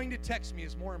is going to text me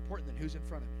is more important than who's in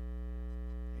front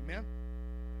of me.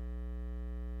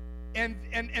 Amen?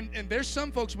 And there's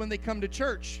some folks, when they come to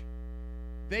church,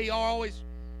 they are always...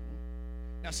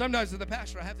 Now, sometimes as the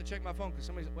pastor, I have to check my phone because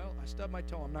somebody said, well, I stubbed my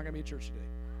toe. I'm not going to be in church today.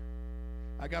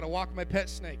 I got to walk my pet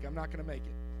snake. I'm not going to make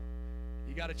it.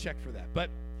 You got to check for that. But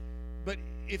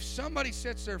if somebody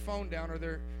sets their phone down or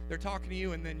they're talking to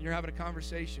you and then you're having a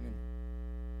conversation, and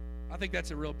I think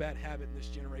that's a real bad habit in this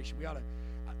generation.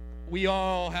 We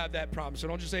all have that problem. So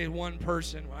don't just say one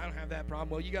person, well, I don't have that problem.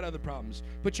 Well, you got other problems.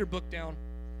 Put your book down,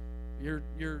 your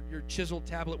chiseled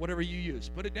tablet, whatever you use.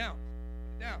 Put it down.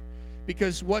 Put it down.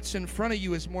 Because what's in front of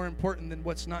you is more important than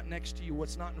what's not next to you,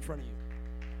 what's not in front of you.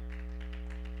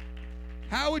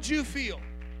 How would you feel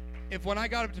if when I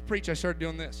got up to preach, I started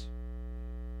doing this?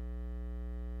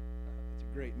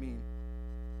 That's a great meme.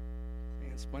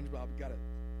 Man, SpongeBob got it.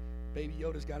 Baby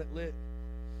Yoda's got it lit.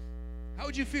 How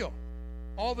would you feel?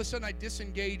 All of a sudden I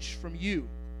disengage from you,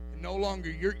 and no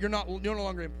longer you're no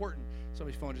longer important.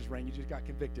 Somebody's phone just rang. You just got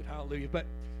convicted. Hallelujah. But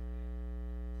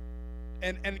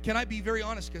And can I be very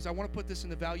honest, because I want to put this in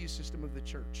the value system of the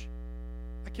church.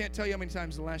 I can't tell you how many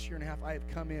times in the last year and a half I have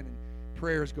come in and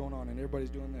prayer is going on and everybody's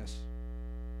doing this.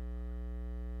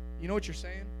 You know what you're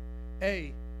saying?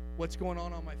 A, what's going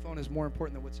on my phone is more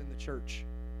important than what's in the church.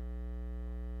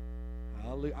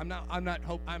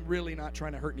 I'm really not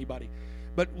trying to hurt anybody.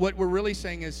 But what we're really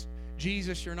saying is,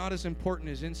 Jesus, you're not as important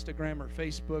as Instagram or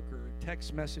Facebook or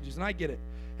text messages. And I get it.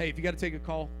 Hey, if you got to take a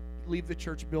call, leave the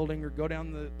church building or go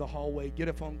down the hallway, get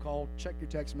a phone call, check your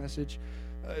text message.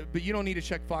 But you don't need to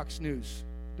check Fox News.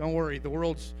 Don't worry. The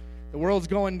world's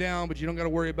going down, but you don't got to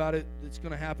worry about it. It's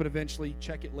going to happen eventually.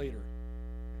 Check it later.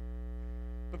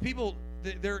 But people,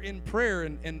 they're in prayer,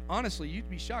 and honestly, you'd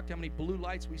be shocked how many blue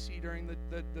lights we see during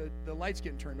the lights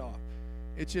getting turned off.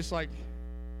 It's just like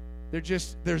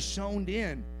they're zoned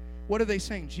in. What are they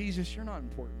saying? Jesus, you're not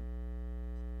important.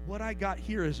 What I got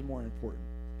here is more important.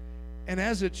 And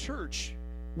as a church,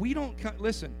 we don't...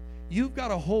 Listen, you've got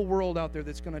a whole world out there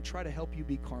that's going to try to help you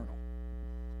be carnal.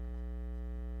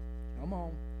 Come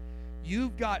on.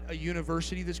 You've got a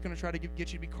university that's going to try to get you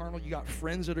to be carnal. You got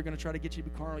friends that are going to try to get you to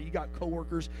be carnal. You got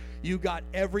coworkers. You got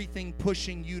everything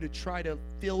pushing you to try to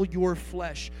fill your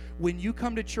flesh. When you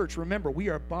come to church, remember, we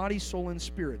are body, soul, and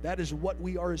spirit. That is what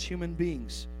we are as human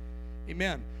beings.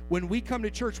 Amen. When we come to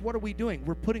church, what are we doing?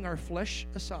 We're putting our flesh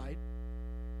aside.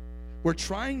 We're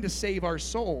trying to save our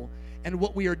soul, and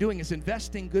what we are doing is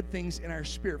investing good things in our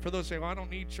spirit. For those who say, well, I don't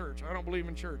need church. I don't believe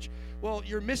in church. Well,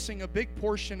 you're missing a big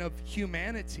portion of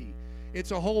humanity.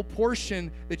 It's a whole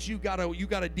portion that you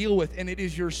gotta deal with, and it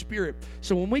is your spirit.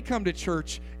 So when we come to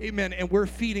church, amen, and we're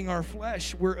feeding our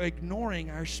flesh, we're ignoring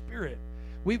our spirit.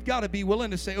 We've got to be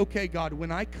willing to say, okay, God,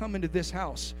 when I come into this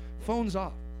house, phone's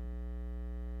off.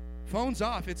 Phone's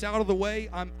off. It's out of the way.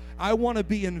 I want to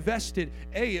be invested.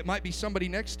 It might be somebody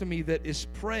next to me that is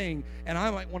praying, and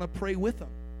I might want to pray with them.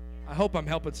 I hope I'm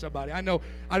helping somebody. I know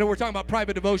we're talking about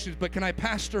private devotions, but can I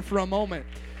pastor for a moment?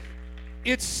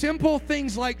 It's simple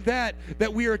things like that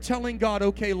we are telling God,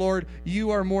 okay, Lord,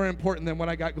 you are more important than what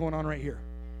I got going on right here.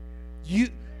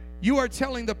 You are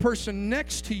telling the person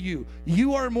next to you,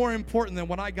 you are more important than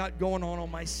what I got going on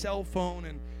my cell phone.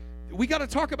 And we got to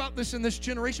talk about this in this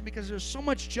generation because there's so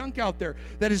much junk out there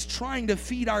that is trying to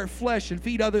feed our flesh and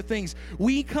feed other things.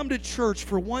 We come to church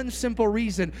for one simple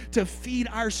reason, to feed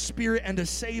our spirit and to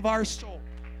save our soul.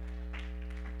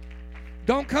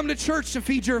 Don't come to church to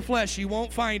feed your flesh. You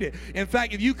won't find it. In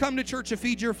fact, if you come to church to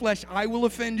feed your flesh, I will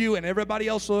offend you and everybody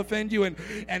else will offend you, and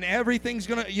everything's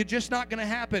you're just not going to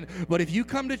happen. But if you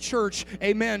come to church,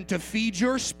 amen, to feed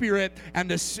your spirit and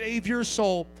to save your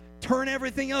soul, turn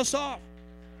everything else off.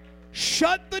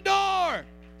 Shut the door.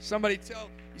 Somebody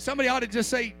ought to just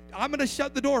say, I'm going to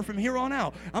shut the door from here on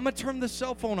out. I'm going to turn the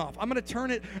cell phone off. I'm going to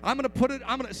turn it.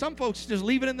 Some folks just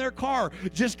leave it in their car.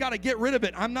 Just got to get rid of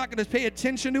it. I'm not going to pay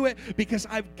attention to it because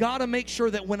I've got to make sure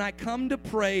that when I come to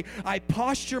pray, I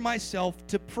posture myself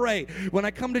to pray. When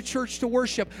I come to church to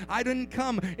worship, I didn't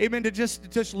come, amen, to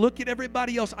just look at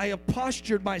everybody else. I have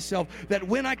postured myself that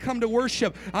when I come to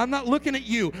worship, I'm not looking at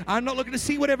you. I'm not looking to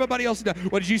see what everybody else does.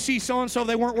 What, did you see so-and-so?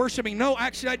 They weren't worshiping. No,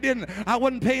 actually I didn't. I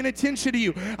wasn't paying attention to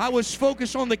you. I was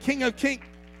focused on the King of Kings.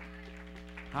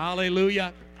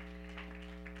 Hallelujah.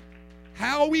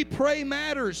 How we pray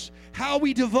matters. How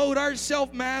we devote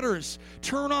ourselves matters.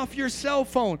 Turn off your cell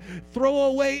phone. Throw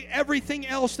away everything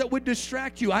else that would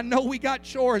distract you. I know we got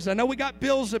chores. I know we got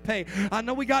bills to pay. I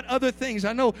know we got other things.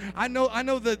 I know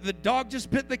the dog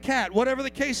just bit the cat, whatever the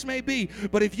case may be.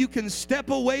 But if you can step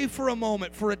away for a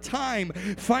moment, for a time,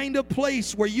 find a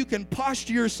place where you can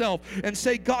posture yourself and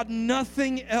say, God,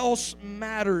 nothing else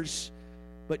matters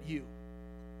but you.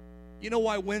 You know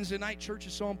why Wednesday night church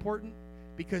is so important?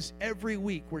 Because every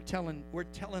week we're telling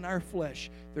our flesh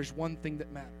there's one thing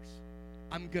that matters.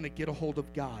 I'm going to get a hold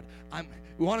of God.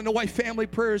 We want to know why family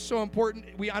prayer is so important.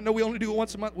 I know we only do it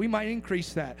once a month. We might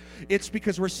increase that. It's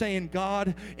because we're saying,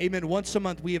 God, amen, once a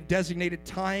month we have designated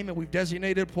time and we've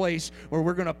designated a place where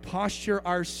we're going to posture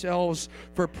ourselves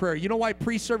for prayer. You know why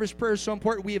pre-service prayer is so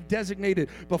important? We have designated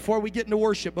before we get into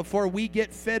worship, before we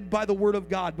get fed by the Word of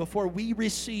God, before we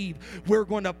receive, we're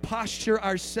going to posture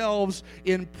ourselves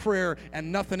in prayer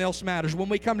and nothing else matters. When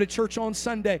we come to church on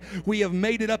Sunday, we have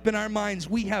made it up in our minds.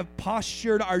 We have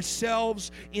postured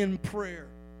ourselves in prayer.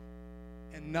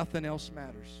 And nothing else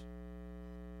matters.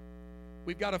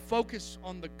 We've got to focus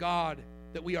on the God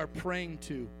that we are praying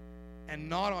to and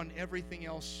not on everything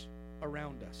else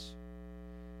around us.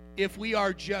 If we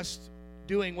are just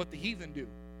doing what the heathen do,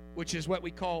 which is what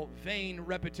we call vain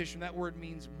repetition, that word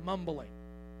means mumbling.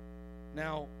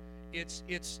 Now, it's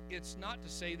not to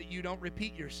say that you don't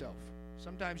repeat yourself.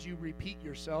 Sometimes you repeat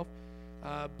yourself,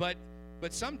 but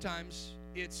sometimes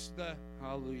it's the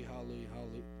hallelujah, hallelujah,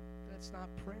 hallelujah. That's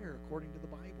not prayer according to the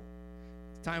Bible.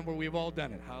 It's a time where we've all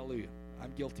done it. Hallelujah.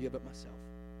 I'm guilty of it myself.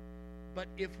 But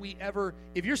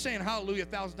if you're saying hallelujah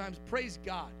 1,000 times, praise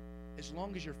God as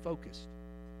long as you're focused.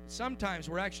 Sometimes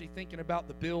we're actually thinking about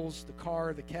the bills, the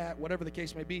car, the cat, whatever the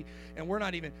case may be, and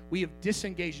we have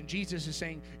disengaged. And Jesus is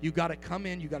saying, you got to come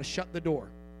in, you got to shut the door.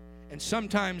 And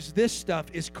sometimes this stuff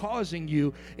is causing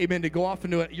you, amen, to go off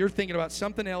into it. You're thinking about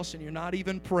something else and you're not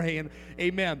even praying,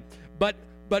 amen.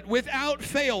 But without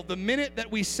fail, the minute that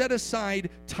we set aside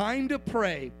time to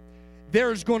pray,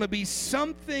 there's going to be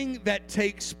something that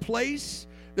takes place.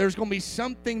 There's going to be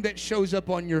something that shows up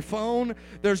on your phone.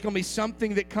 There's going to be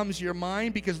something that comes to your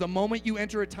mind, because the moment you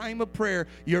enter a time of prayer,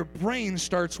 your brain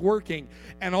starts working.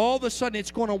 And all of a sudden, it's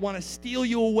going to want to steal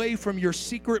you away from your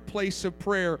secret place of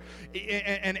prayer.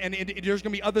 And there's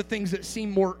going to be other things that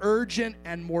seem more urgent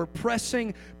and more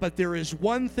pressing. But there is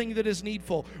one thing that is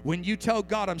needful. When you tell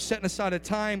God, I'm setting aside a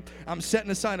time, I'm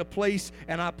setting aside a place,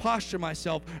 and I posture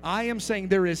myself, I am saying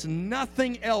there is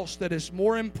nothing else that is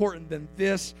more important than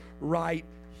this right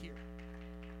here.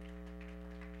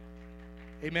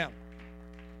 Amen.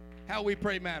 How we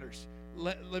pray matters.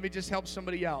 Let me just help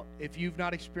somebody out. If you've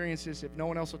not experienced this, if no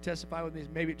one else will testify with me,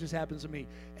 maybe it just happens to me.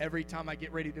 Every time I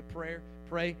get ready to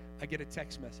pray, I get a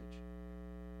text message.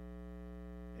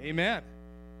 Amen.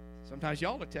 Sometimes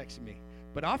y'all are texting me,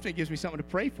 but often it gives me something to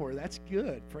pray for. That's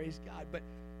good. Praise God. But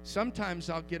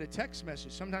sometimes I'll get a text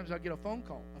message. Sometimes I'll get a phone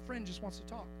call. A friend just wants to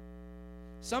talk.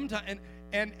 Sometimes,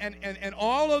 and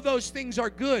all of those things are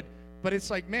good, but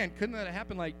it's like, man, couldn't that have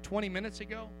happened like 20 minutes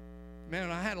ago? Man,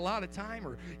 I had a lot of time.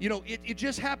 Or, it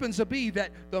just happens to be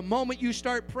that the moment you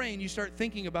start praying, you start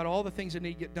thinking about all the things that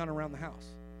need to get done around the house.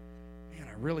 Man,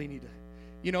 I really need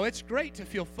to, it's great to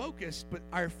feel focused, but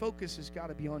our focus has got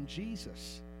to be on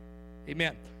Jesus.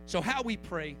 Amen. So how we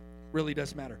pray really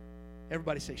does matter.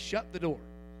 Everybody say, shut the door.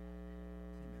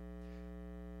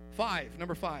 Amen.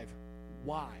 Number 5,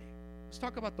 why? Let's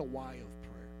talk about the why of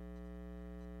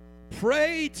prayer.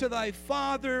 Pray to thy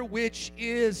Father which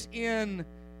is in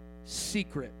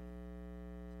secret.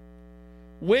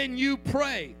 When you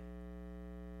pray,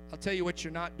 I'll tell you what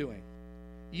you're not doing.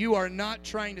 You are not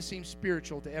trying to seem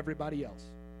spiritual to everybody else.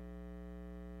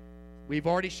 We've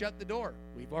already shut the door.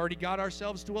 We've already got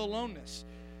ourselves to aloneness.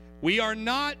 We are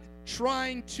not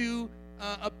trying to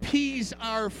appease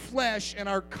our flesh and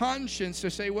our conscience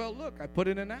to say, well, look, I put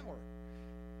in an hour.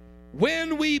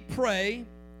 When we pray,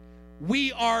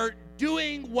 we are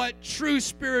doing what true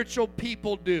spiritual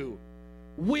people do.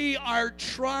 We are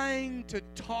trying to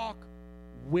talk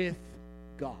with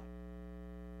God.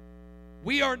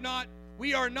 We are not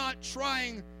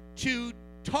trying to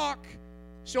talk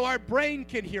so our brain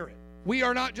can hear it. We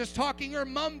are not just talking or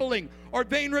mumbling or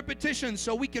vain repetition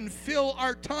so we can fill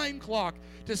our time clock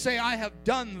to say, I have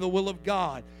done the will of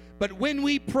God. But when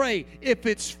we pray, if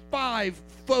it's 5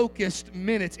 focused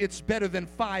minutes, it's better than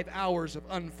 5 hours of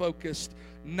unfocused,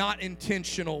 not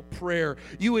intentional prayer.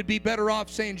 You would be better off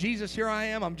saying, Jesus, here I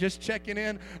am. I'm just checking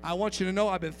in. I want you to know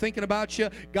I've been thinking about you.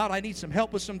 God, I need some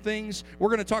help with some things. We're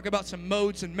going to talk about some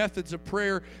modes and methods of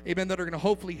prayer, amen, that are going to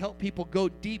hopefully help people go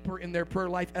deeper in their prayer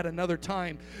life at another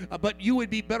time. But you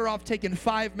would be better off taking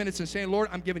 5 minutes and saying, Lord,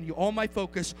 I'm giving you all my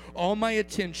focus, all my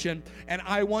attention, and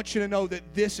I want you to know that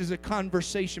this is a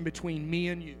conversation between me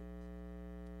and you.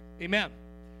 Amen.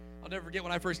 I'll never forget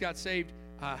when I first got saved.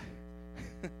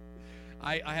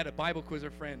 I had a Bible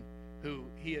quizzer friend who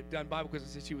he had done Bible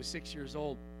quizzes since he was 6 years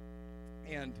old.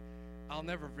 And I'll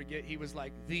never forget, he was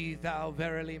like, thee thou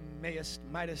verily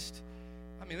mightest.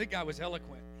 I mean, the guy was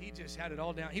eloquent. He just had it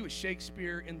all down. He was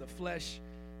Shakespeare in the flesh.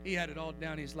 He had it all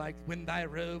down. He's like, when thy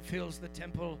robe fills the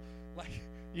temple. Like,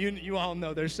 you all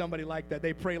know there's somebody like that.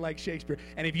 They pray like Shakespeare.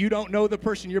 And if you don't know the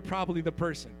person, you're probably the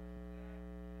person.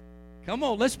 Come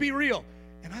on, let's be real.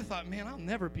 And I thought, man, I'll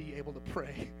never be able to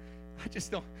pray. I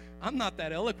just don't. I'm not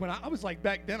that eloquent. I was like,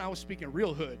 back then I was speaking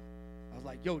real hood. I was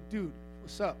like, yo, dude,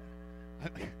 what's up?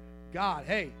 God,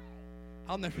 hey.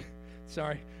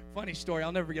 Sorry, funny story.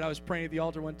 I'll never forget. I was praying at the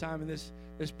altar one time, and this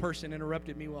person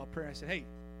interrupted me while praying. I said, hey,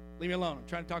 leave me alone. I'm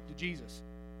trying to talk to Jesus.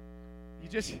 You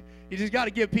just got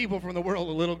to give people from the world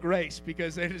a little grace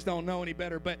because they just don't know any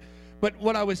better. But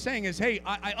what I was saying is, hey,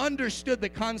 I understood the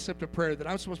concept of prayer, that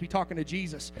I'm supposed to be talking to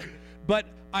Jesus. But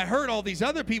I heard all these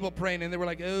other people praying, and they were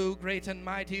like, oh, great and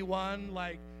mighty one.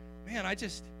 Like, man,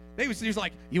 they was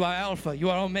like, you are Alpha, you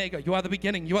are Omega, you are the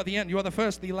beginning, you are the end, you are the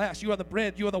first, the last, you are the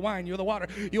bread, you are the wine, you are the water,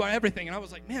 you are everything. And I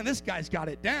was like, man, this guy's got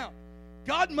it down.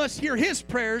 God must hear his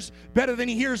prayers better than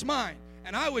he hears mine.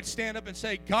 And I would stand up and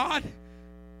say, God,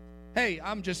 hey,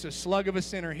 I'm just a slug of a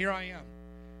sinner. Here I am.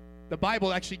 The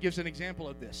Bible actually gives an example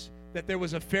of this, that there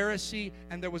was a Pharisee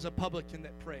and there was a publican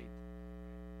that prayed.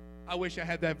 I wish I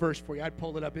had that verse for you. I'd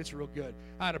pull it up. It's real good.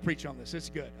 I had to preach on this. It's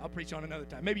good. I'll preach on another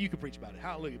time. Maybe you can preach about it.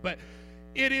 Hallelujah. But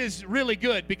it is really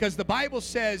good because the Bible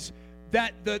says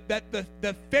that the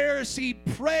Pharisee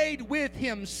prayed with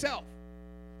himself.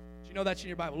 Did you know that's in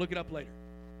your Bible? Look it up later.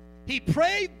 He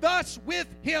prayed thus with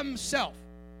himself.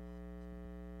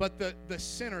 But the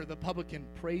sinner, the publican,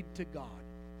 prayed to God.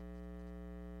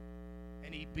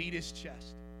 And he beat his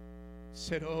chest.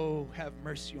 Said, oh, have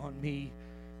mercy on me,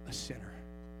 a sinner.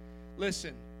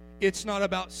 Listen, it's not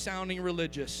about sounding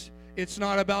religious. It's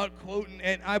not about quoting,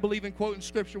 and I believe in quoting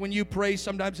scripture. When you pray,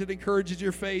 sometimes it encourages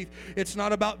your faith. It's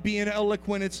not about being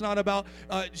eloquent. It's not about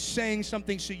saying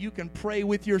something so you can pray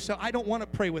with yourself. I don't want to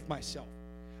pray with myself.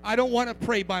 I don't want to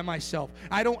pray by myself.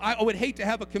 I would hate to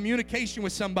have a communication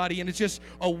with somebody and it's just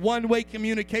a one-way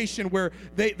communication where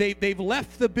they've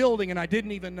left the building and I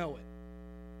didn't even know it.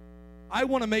 I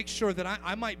want to make sure that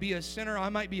I might be a sinner, I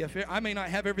may not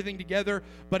have everything together,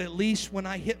 but at least when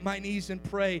I hit my knees and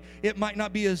pray, it might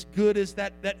not be as good as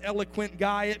that eloquent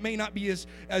guy. It may not be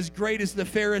as great as the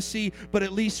Pharisee, but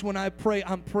at least when I pray,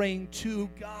 I'm praying to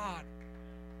God.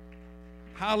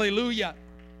 Hallelujah.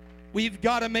 We've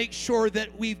got to make sure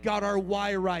that we've got our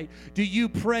why right. Do you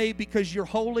pray because you're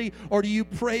holy, or do you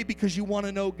pray because you want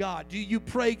to know God? Do you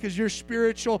pray because you're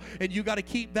spiritual and you got to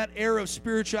keep that air of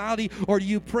spirituality, or do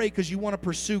you pray because you want to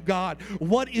pursue God?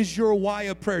 What is your why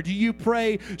of prayer? Do you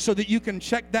pray so that you can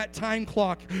check that time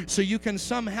clock, so you can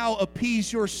somehow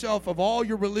appease yourself of all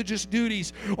your religious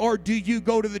duties? Or do you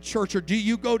go to the church, or do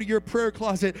you go to your prayer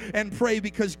closet and pray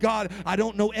because, God, I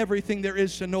don't know everything there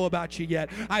is to know about you yet.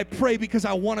 I pray because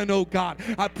I want to know God.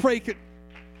 I pray.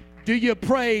 Do you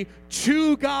pray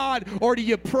to God, or do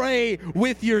you pray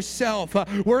with yourself?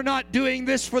 We're not doing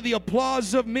this for the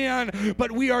applause of men,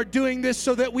 but we are doing this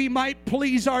so that we might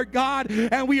please our God,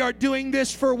 and we are doing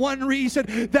this for one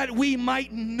reason, that we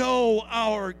might know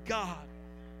our God.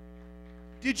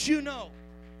 Did you know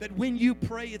that when you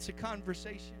pray, it's a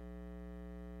conversation?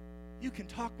 You can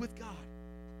talk with God,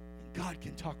 and God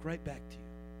can talk right back to you.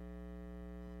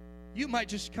 You might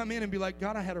just come in and be like,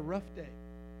 God, I had a rough day.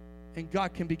 And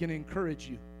God can begin to encourage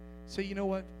you. Say, you know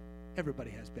what?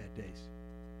 Everybody has bad days.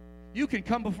 You can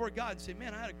come before God and say,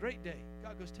 man, I had a great day.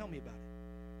 God goes, tell me about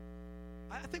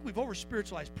it. I think we've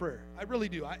over-spiritualized prayer. I really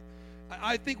do.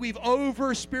 I think we've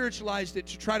over-spiritualized it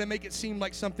to try to make it seem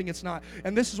like something it's not.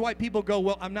 And this is why people go,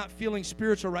 well, I'm not feeling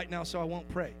spiritual right now, so I won't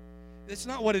pray. It's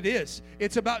not what it is.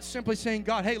 It's about simply saying,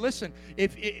 God, hey, listen,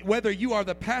 whether you are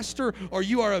the pastor or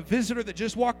you are a visitor that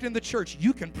just walked in the church,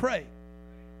 you can pray.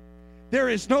 There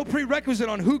is no prerequisite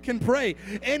on who can pray.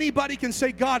 Anybody can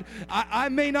say, God, I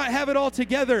may not have it all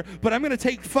together, but I'm going to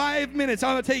take 5 minutes.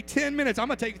 I'm going to take 10 minutes. I'm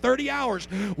going to take 30 hours,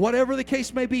 whatever the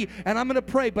case may be, and I'm going to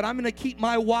pray, but I'm going to keep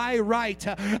my why right.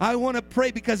 I want to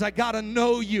pray because I got to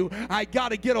know you. I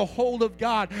got to get a hold of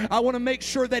God. I want to make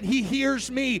sure that he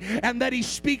hears me and that he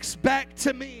speaks back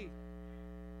to me.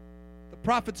 The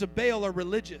prophets of Baal are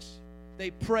religious. They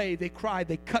pray, they cry,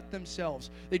 they cut themselves.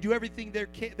 They do everything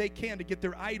they can to get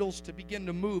their idols to begin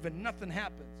to move, and nothing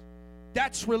happens.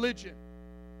 That's religion.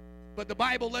 But the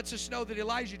Bible lets us know that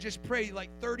Elijah just prayed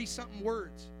like 30-something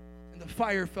words, and the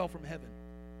fire fell from heaven.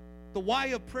 The why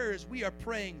of prayer is we are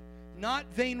praying not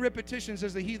vain repetitions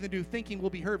as the heathen do, thinking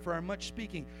we'll be heard for our much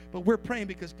speaking, but we're praying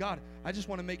because, God, I just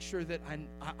want to make sure that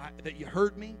that you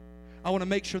heard me. I want to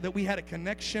make sure that we had a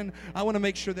connection. I want to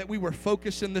make sure that we were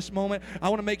focused in this moment. I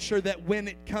want to make sure that when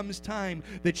it comes time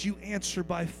that you answer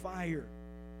by fire.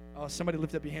 Oh, somebody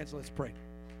lift up your hands and let's pray.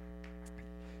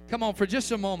 Come on, for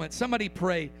just a moment, somebody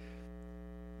pray.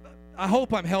 I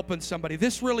hope I'm helping somebody.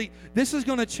 This is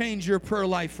going to change your prayer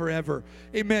life forever.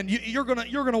 Amen. You're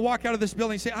gonna walk out of this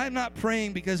building and say, I'm not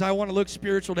praying because I want to look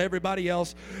spiritual to everybody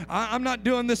else. I'm not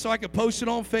doing this so I can post it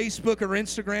on Facebook or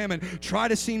Instagram and try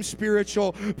to seem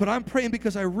spiritual, but I'm praying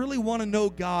because I really want to know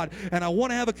God and I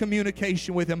want to have a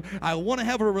communication with him. I want to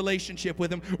have a relationship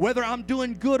with him. Whether I'm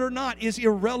doing good or not is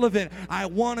irrelevant. I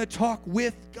want to talk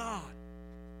with God.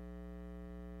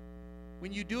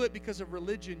 When you do it because of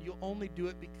religion, you'll only do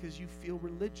it because you feel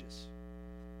religious.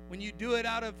 When you do it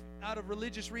out of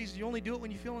religious reasons, you only do it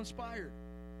when you feel inspired.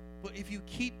 But if you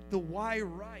keep the why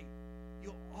right,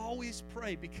 you'll always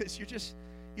pray because you're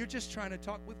just trying to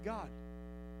talk with God.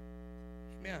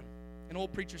 Amen. An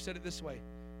old preacher said it this way: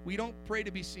 we don't pray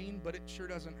to be seen, but it sure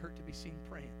doesn't hurt to be seen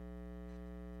praying.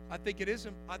 I think it is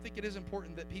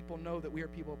important that people know that we are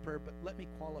people of prayer, but let me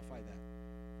qualify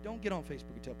that. Don't get on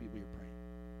Facebook and tell people you're praying.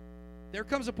 There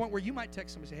comes a point where you might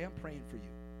text somebody and say, hey, I'm praying for you.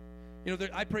 You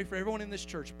know, I pray for everyone in this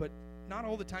church, but not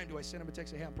all the time do I send them a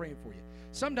text and say, hey, I'm praying for you.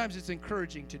 Sometimes it's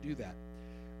encouraging to do that.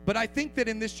 But I think that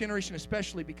in this generation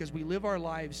especially, because we live our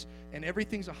lives and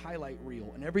everything's a highlight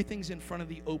reel and everything's in front of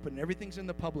the open, and everything's in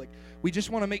the public, we just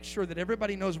want to make sure that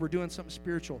everybody knows we're doing something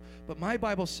spiritual. But my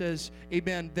Bible says,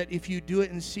 amen, that if you do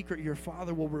it in secret, your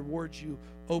Father will reward you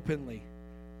openly.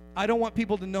 I don't want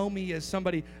people to know me as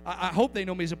somebody, I hope they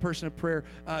know me as a person of prayer,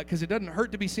 because it doesn't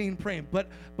hurt to be seen praying. But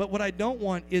what I don't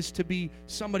want is to be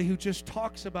somebody who just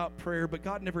talks about prayer, but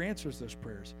God never answers those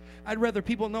prayers. I'd rather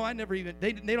people know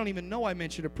they don't even know I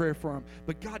mentioned a prayer for them,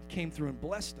 but God came through and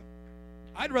blessed them.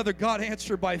 I'd rather God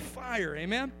answer by fire,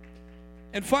 amen?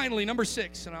 And finally, number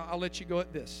 6, and I'll let you go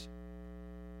at this.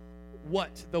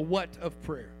 The what of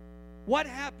prayer. What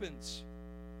happens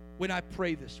when I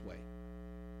pray this way?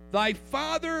 Thy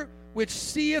Father which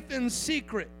seeth in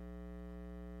secret.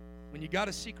 When you got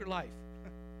a secret life.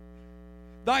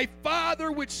 Thy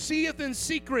Father which seeth in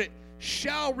secret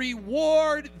shall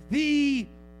reward thee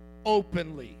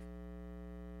openly.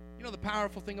 You know the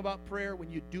powerful thing about prayer?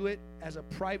 When you do it as a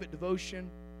private devotion,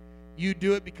 you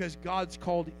do it because God's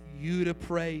called you to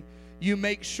pray. You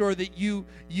make sure that you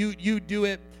do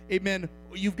it, amen.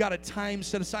 You've got a time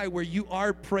set aside where you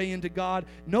are praying to God.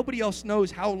 Nobody else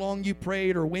knows how long you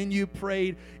prayed or when you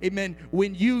prayed. Amen.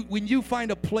 When you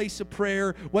find a place of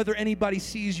prayer, whether anybody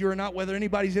sees you or not, whether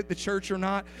anybody's at the church or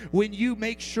not, when you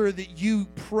make sure that you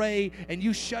pray and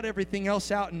you shut everything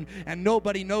else out and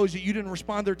nobody knows that you didn't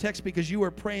respond to their text because you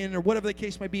were praying or whatever the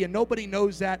case may be, and nobody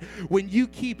knows that, when you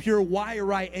keep your why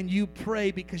right and you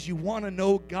pray because you want to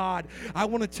know God, I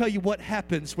want to tell you what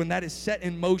happens when that is set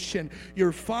in motion.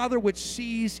 Your Father which sees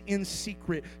in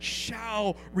secret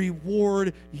shall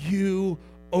reward you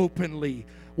openly.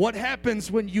 What happens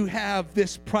when you have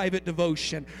this private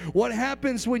devotion? What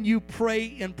happens when you pray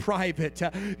in private?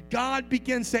 God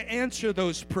begins to answer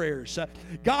those prayers.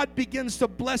 God begins to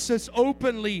bless us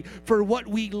openly for what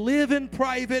we live in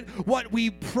private, what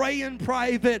we pray in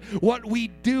private, what we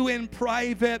do in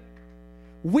private.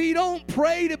 We don't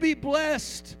pray to be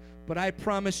blessed, but I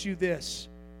promise you this,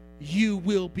 you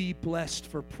will be blessed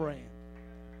for praying.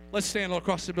 Let's stand all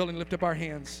across the building, lift up our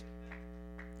hands.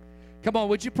 Come on,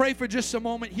 would you pray for just a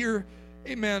moment here,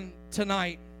 amen,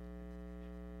 tonight?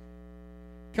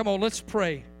 Come on, let's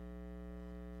pray.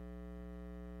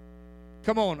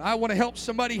 Come on, I want to help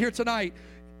somebody here tonight.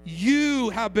 You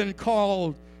have been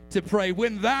called to pray.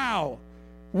 When thou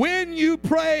When you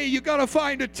pray, you got to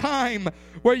find a time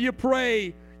where you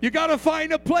pray. You got to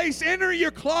find a place. Enter your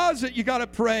closet. You got to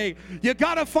pray. You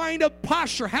got to find a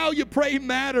posture. How you pray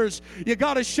matters. You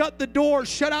got to shut the door,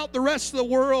 shut out the rest of the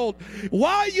world.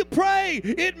 While you pray,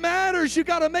 it matters. You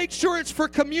got to make sure it's for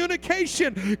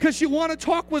communication because you want to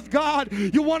talk with God.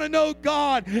 You want to know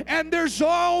God. And there's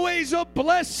always a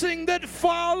blessing that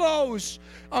follows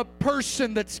a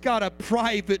person that's got a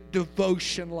private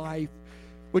devotion life.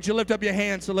 Would you lift up your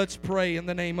hands and let's pray in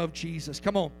the name of Jesus?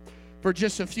 Come on, for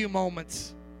just a few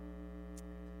moments.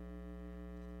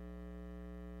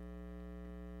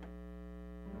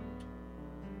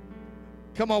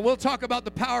 Come on, we'll talk about the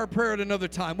power of prayer at another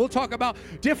time. We'll talk about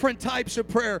different types of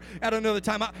prayer at another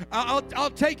time.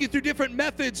 I'll take you through different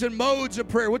methods and modes of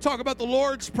prayer. We'll talk about the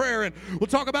Lord's Prayer, and we'll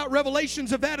talk about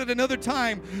revelations of that at another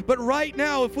time. But right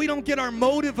now, if we don't get our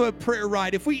motive of prayer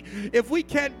right, if we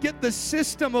can't get the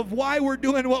system of why we're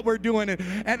doing what we're doing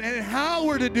and how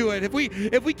we're to do it,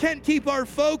 if we can't keep our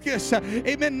focus,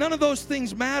 amen, none of those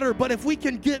things matter. But if we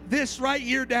can get this right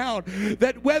here down,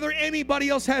 that whether anybody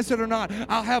else has it or not,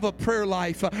 I'll have a prayer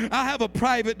life. I have a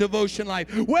private devotion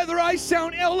life. Whether I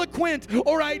sound eloquent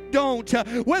or I don't,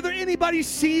 whether anybody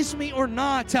sees me or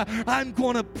not, I'm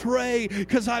going to pray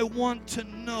because I want to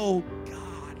know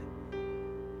God.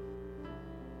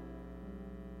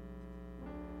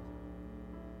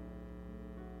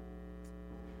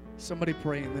 Somebody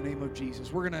pray in the name of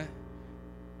Jesus. We're going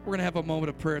to have a moment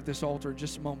of prayer at this altar in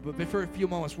just a moment. But for a few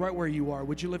moments, right where you are,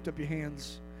 would you lift up your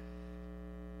hands?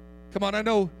 Come on,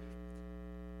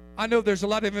 I know there's a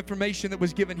lot of information that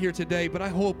was given here today, but I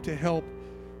hope to help.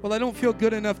 Well, I don't feel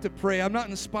good enough to pray. I'm not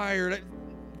inspired.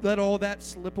 Let all that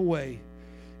slip away.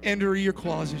 Enter your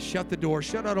closet. Shut the door.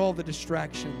 Shut out all the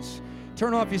distractions.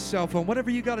 Turn off your cell phone.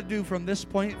 Whatever you got to do from this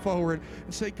point forward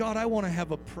and say, God, I want to have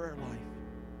a prayer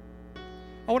life.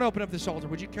 I want to open up this altar.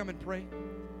 Would you come and pray?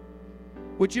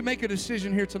 Would you make a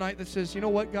decision here tonight that says, you know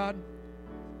what, God?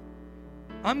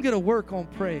 I'm going to work on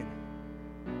praying.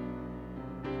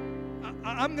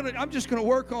 I'm just going to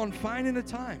work on finding a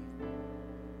time.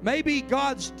 Maybe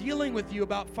God's dealing with you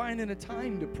about finding a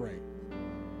time to pray.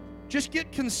 Just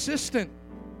get consistent.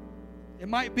 It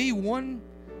might be one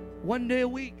day a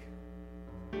week.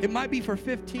 It might be for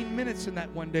 15 minutes in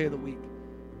that one day of the week.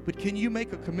 But can you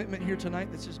make a commitment here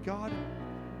tonight that says, God,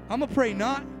 I'm going to pray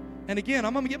not, and again,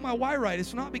 I'm going to get my why right.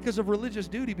 It's not because of religious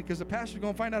duty, because the pastor's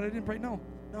going to find out I didn't pray. No.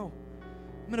 I'm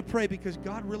going to pray because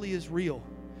God really is real.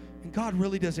 And God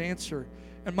really does answer.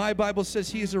 And my Bible says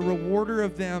He is a rewarder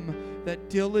of them that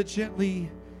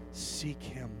diligently seek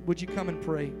Him. Would you come and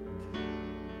pray?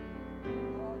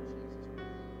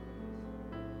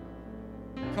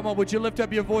 Come on, would you lift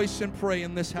up your voice and pray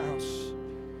in this house?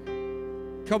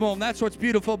 Come on, that's what's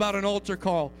beautiful about an altar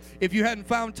call. If you hadn't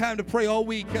found time to pray all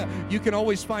week, you can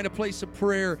always find a place of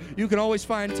prayer. You can always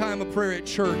find time of prayer at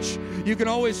church. You can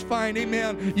always find,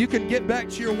 amen, you can get back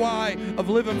to your why of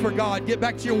living for God. Get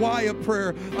back to your why of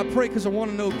prayer. I pray because I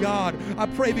want to know God. I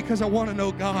pray because I want to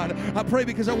know God. I pray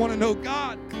because I want to know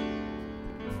God.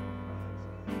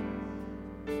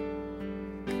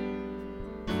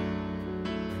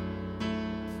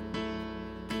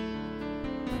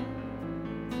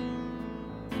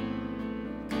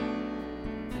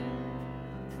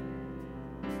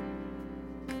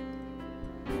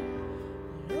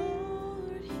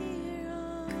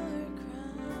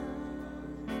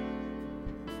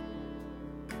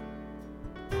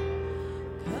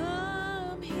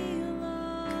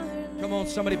 Come on,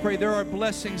 somebody pray. There are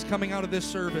blessings coming out of this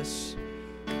service.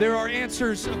 There are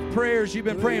answers of prayers you've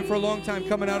been praying for a long time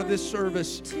coming out of this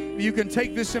service. You can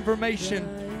take this information,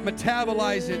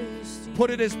 metabolize it, put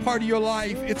it as part of your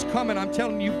life. It's coming. I'm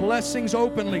telling you, blessings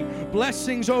openly.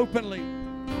 Blessings openly.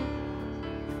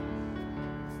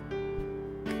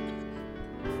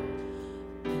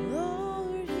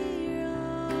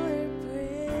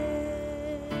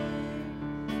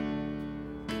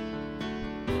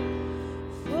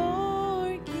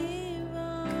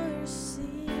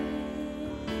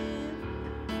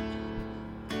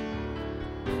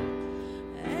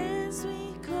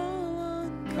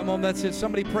 Come on, that's it.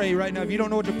 Somebody pray right now. If you don't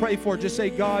know what to pray for, just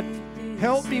say, God,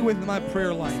 help me with my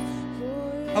prayer life.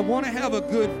 I want to have a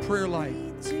good prayer life.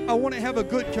 I want to have a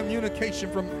good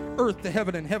communication from earth to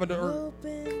heaven and heaven to earth.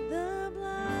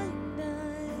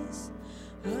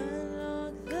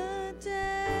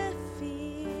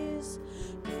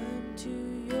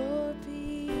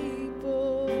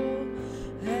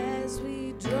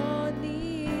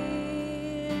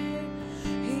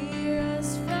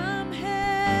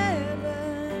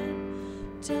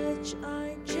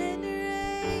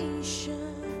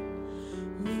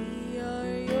 We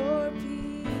are your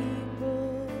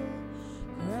people.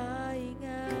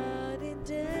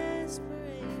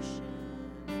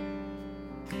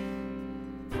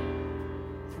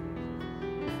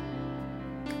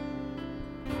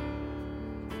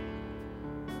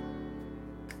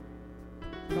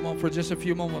 Come on, for just a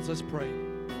few moments, let's pray.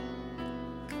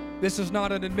 This is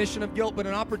not an admission of guilt, but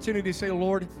an opportunity to say,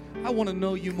 Lord, I want to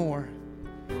know you more.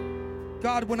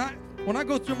 God, when I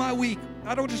go through my week,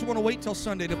 I don't just want to wait till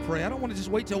Sunday to pray. I don't want to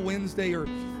just wait till Wednesday or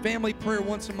family prayer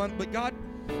once a month. But God,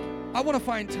 I want to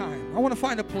find time. I want to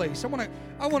find a place. I want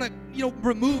to,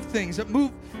 remove things that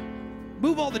move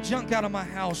all the junk out of my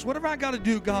house. Whatever I got to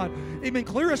do, God, amen,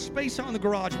 clear a space out in the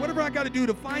garage. Whatever I got to do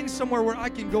to find somewhere where I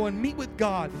can go and meet with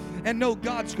God and know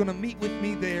God's going to meet with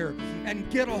me there and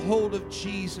get a hold of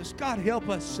Jesus. God, help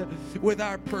us with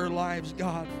our prayer lives,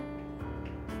 God.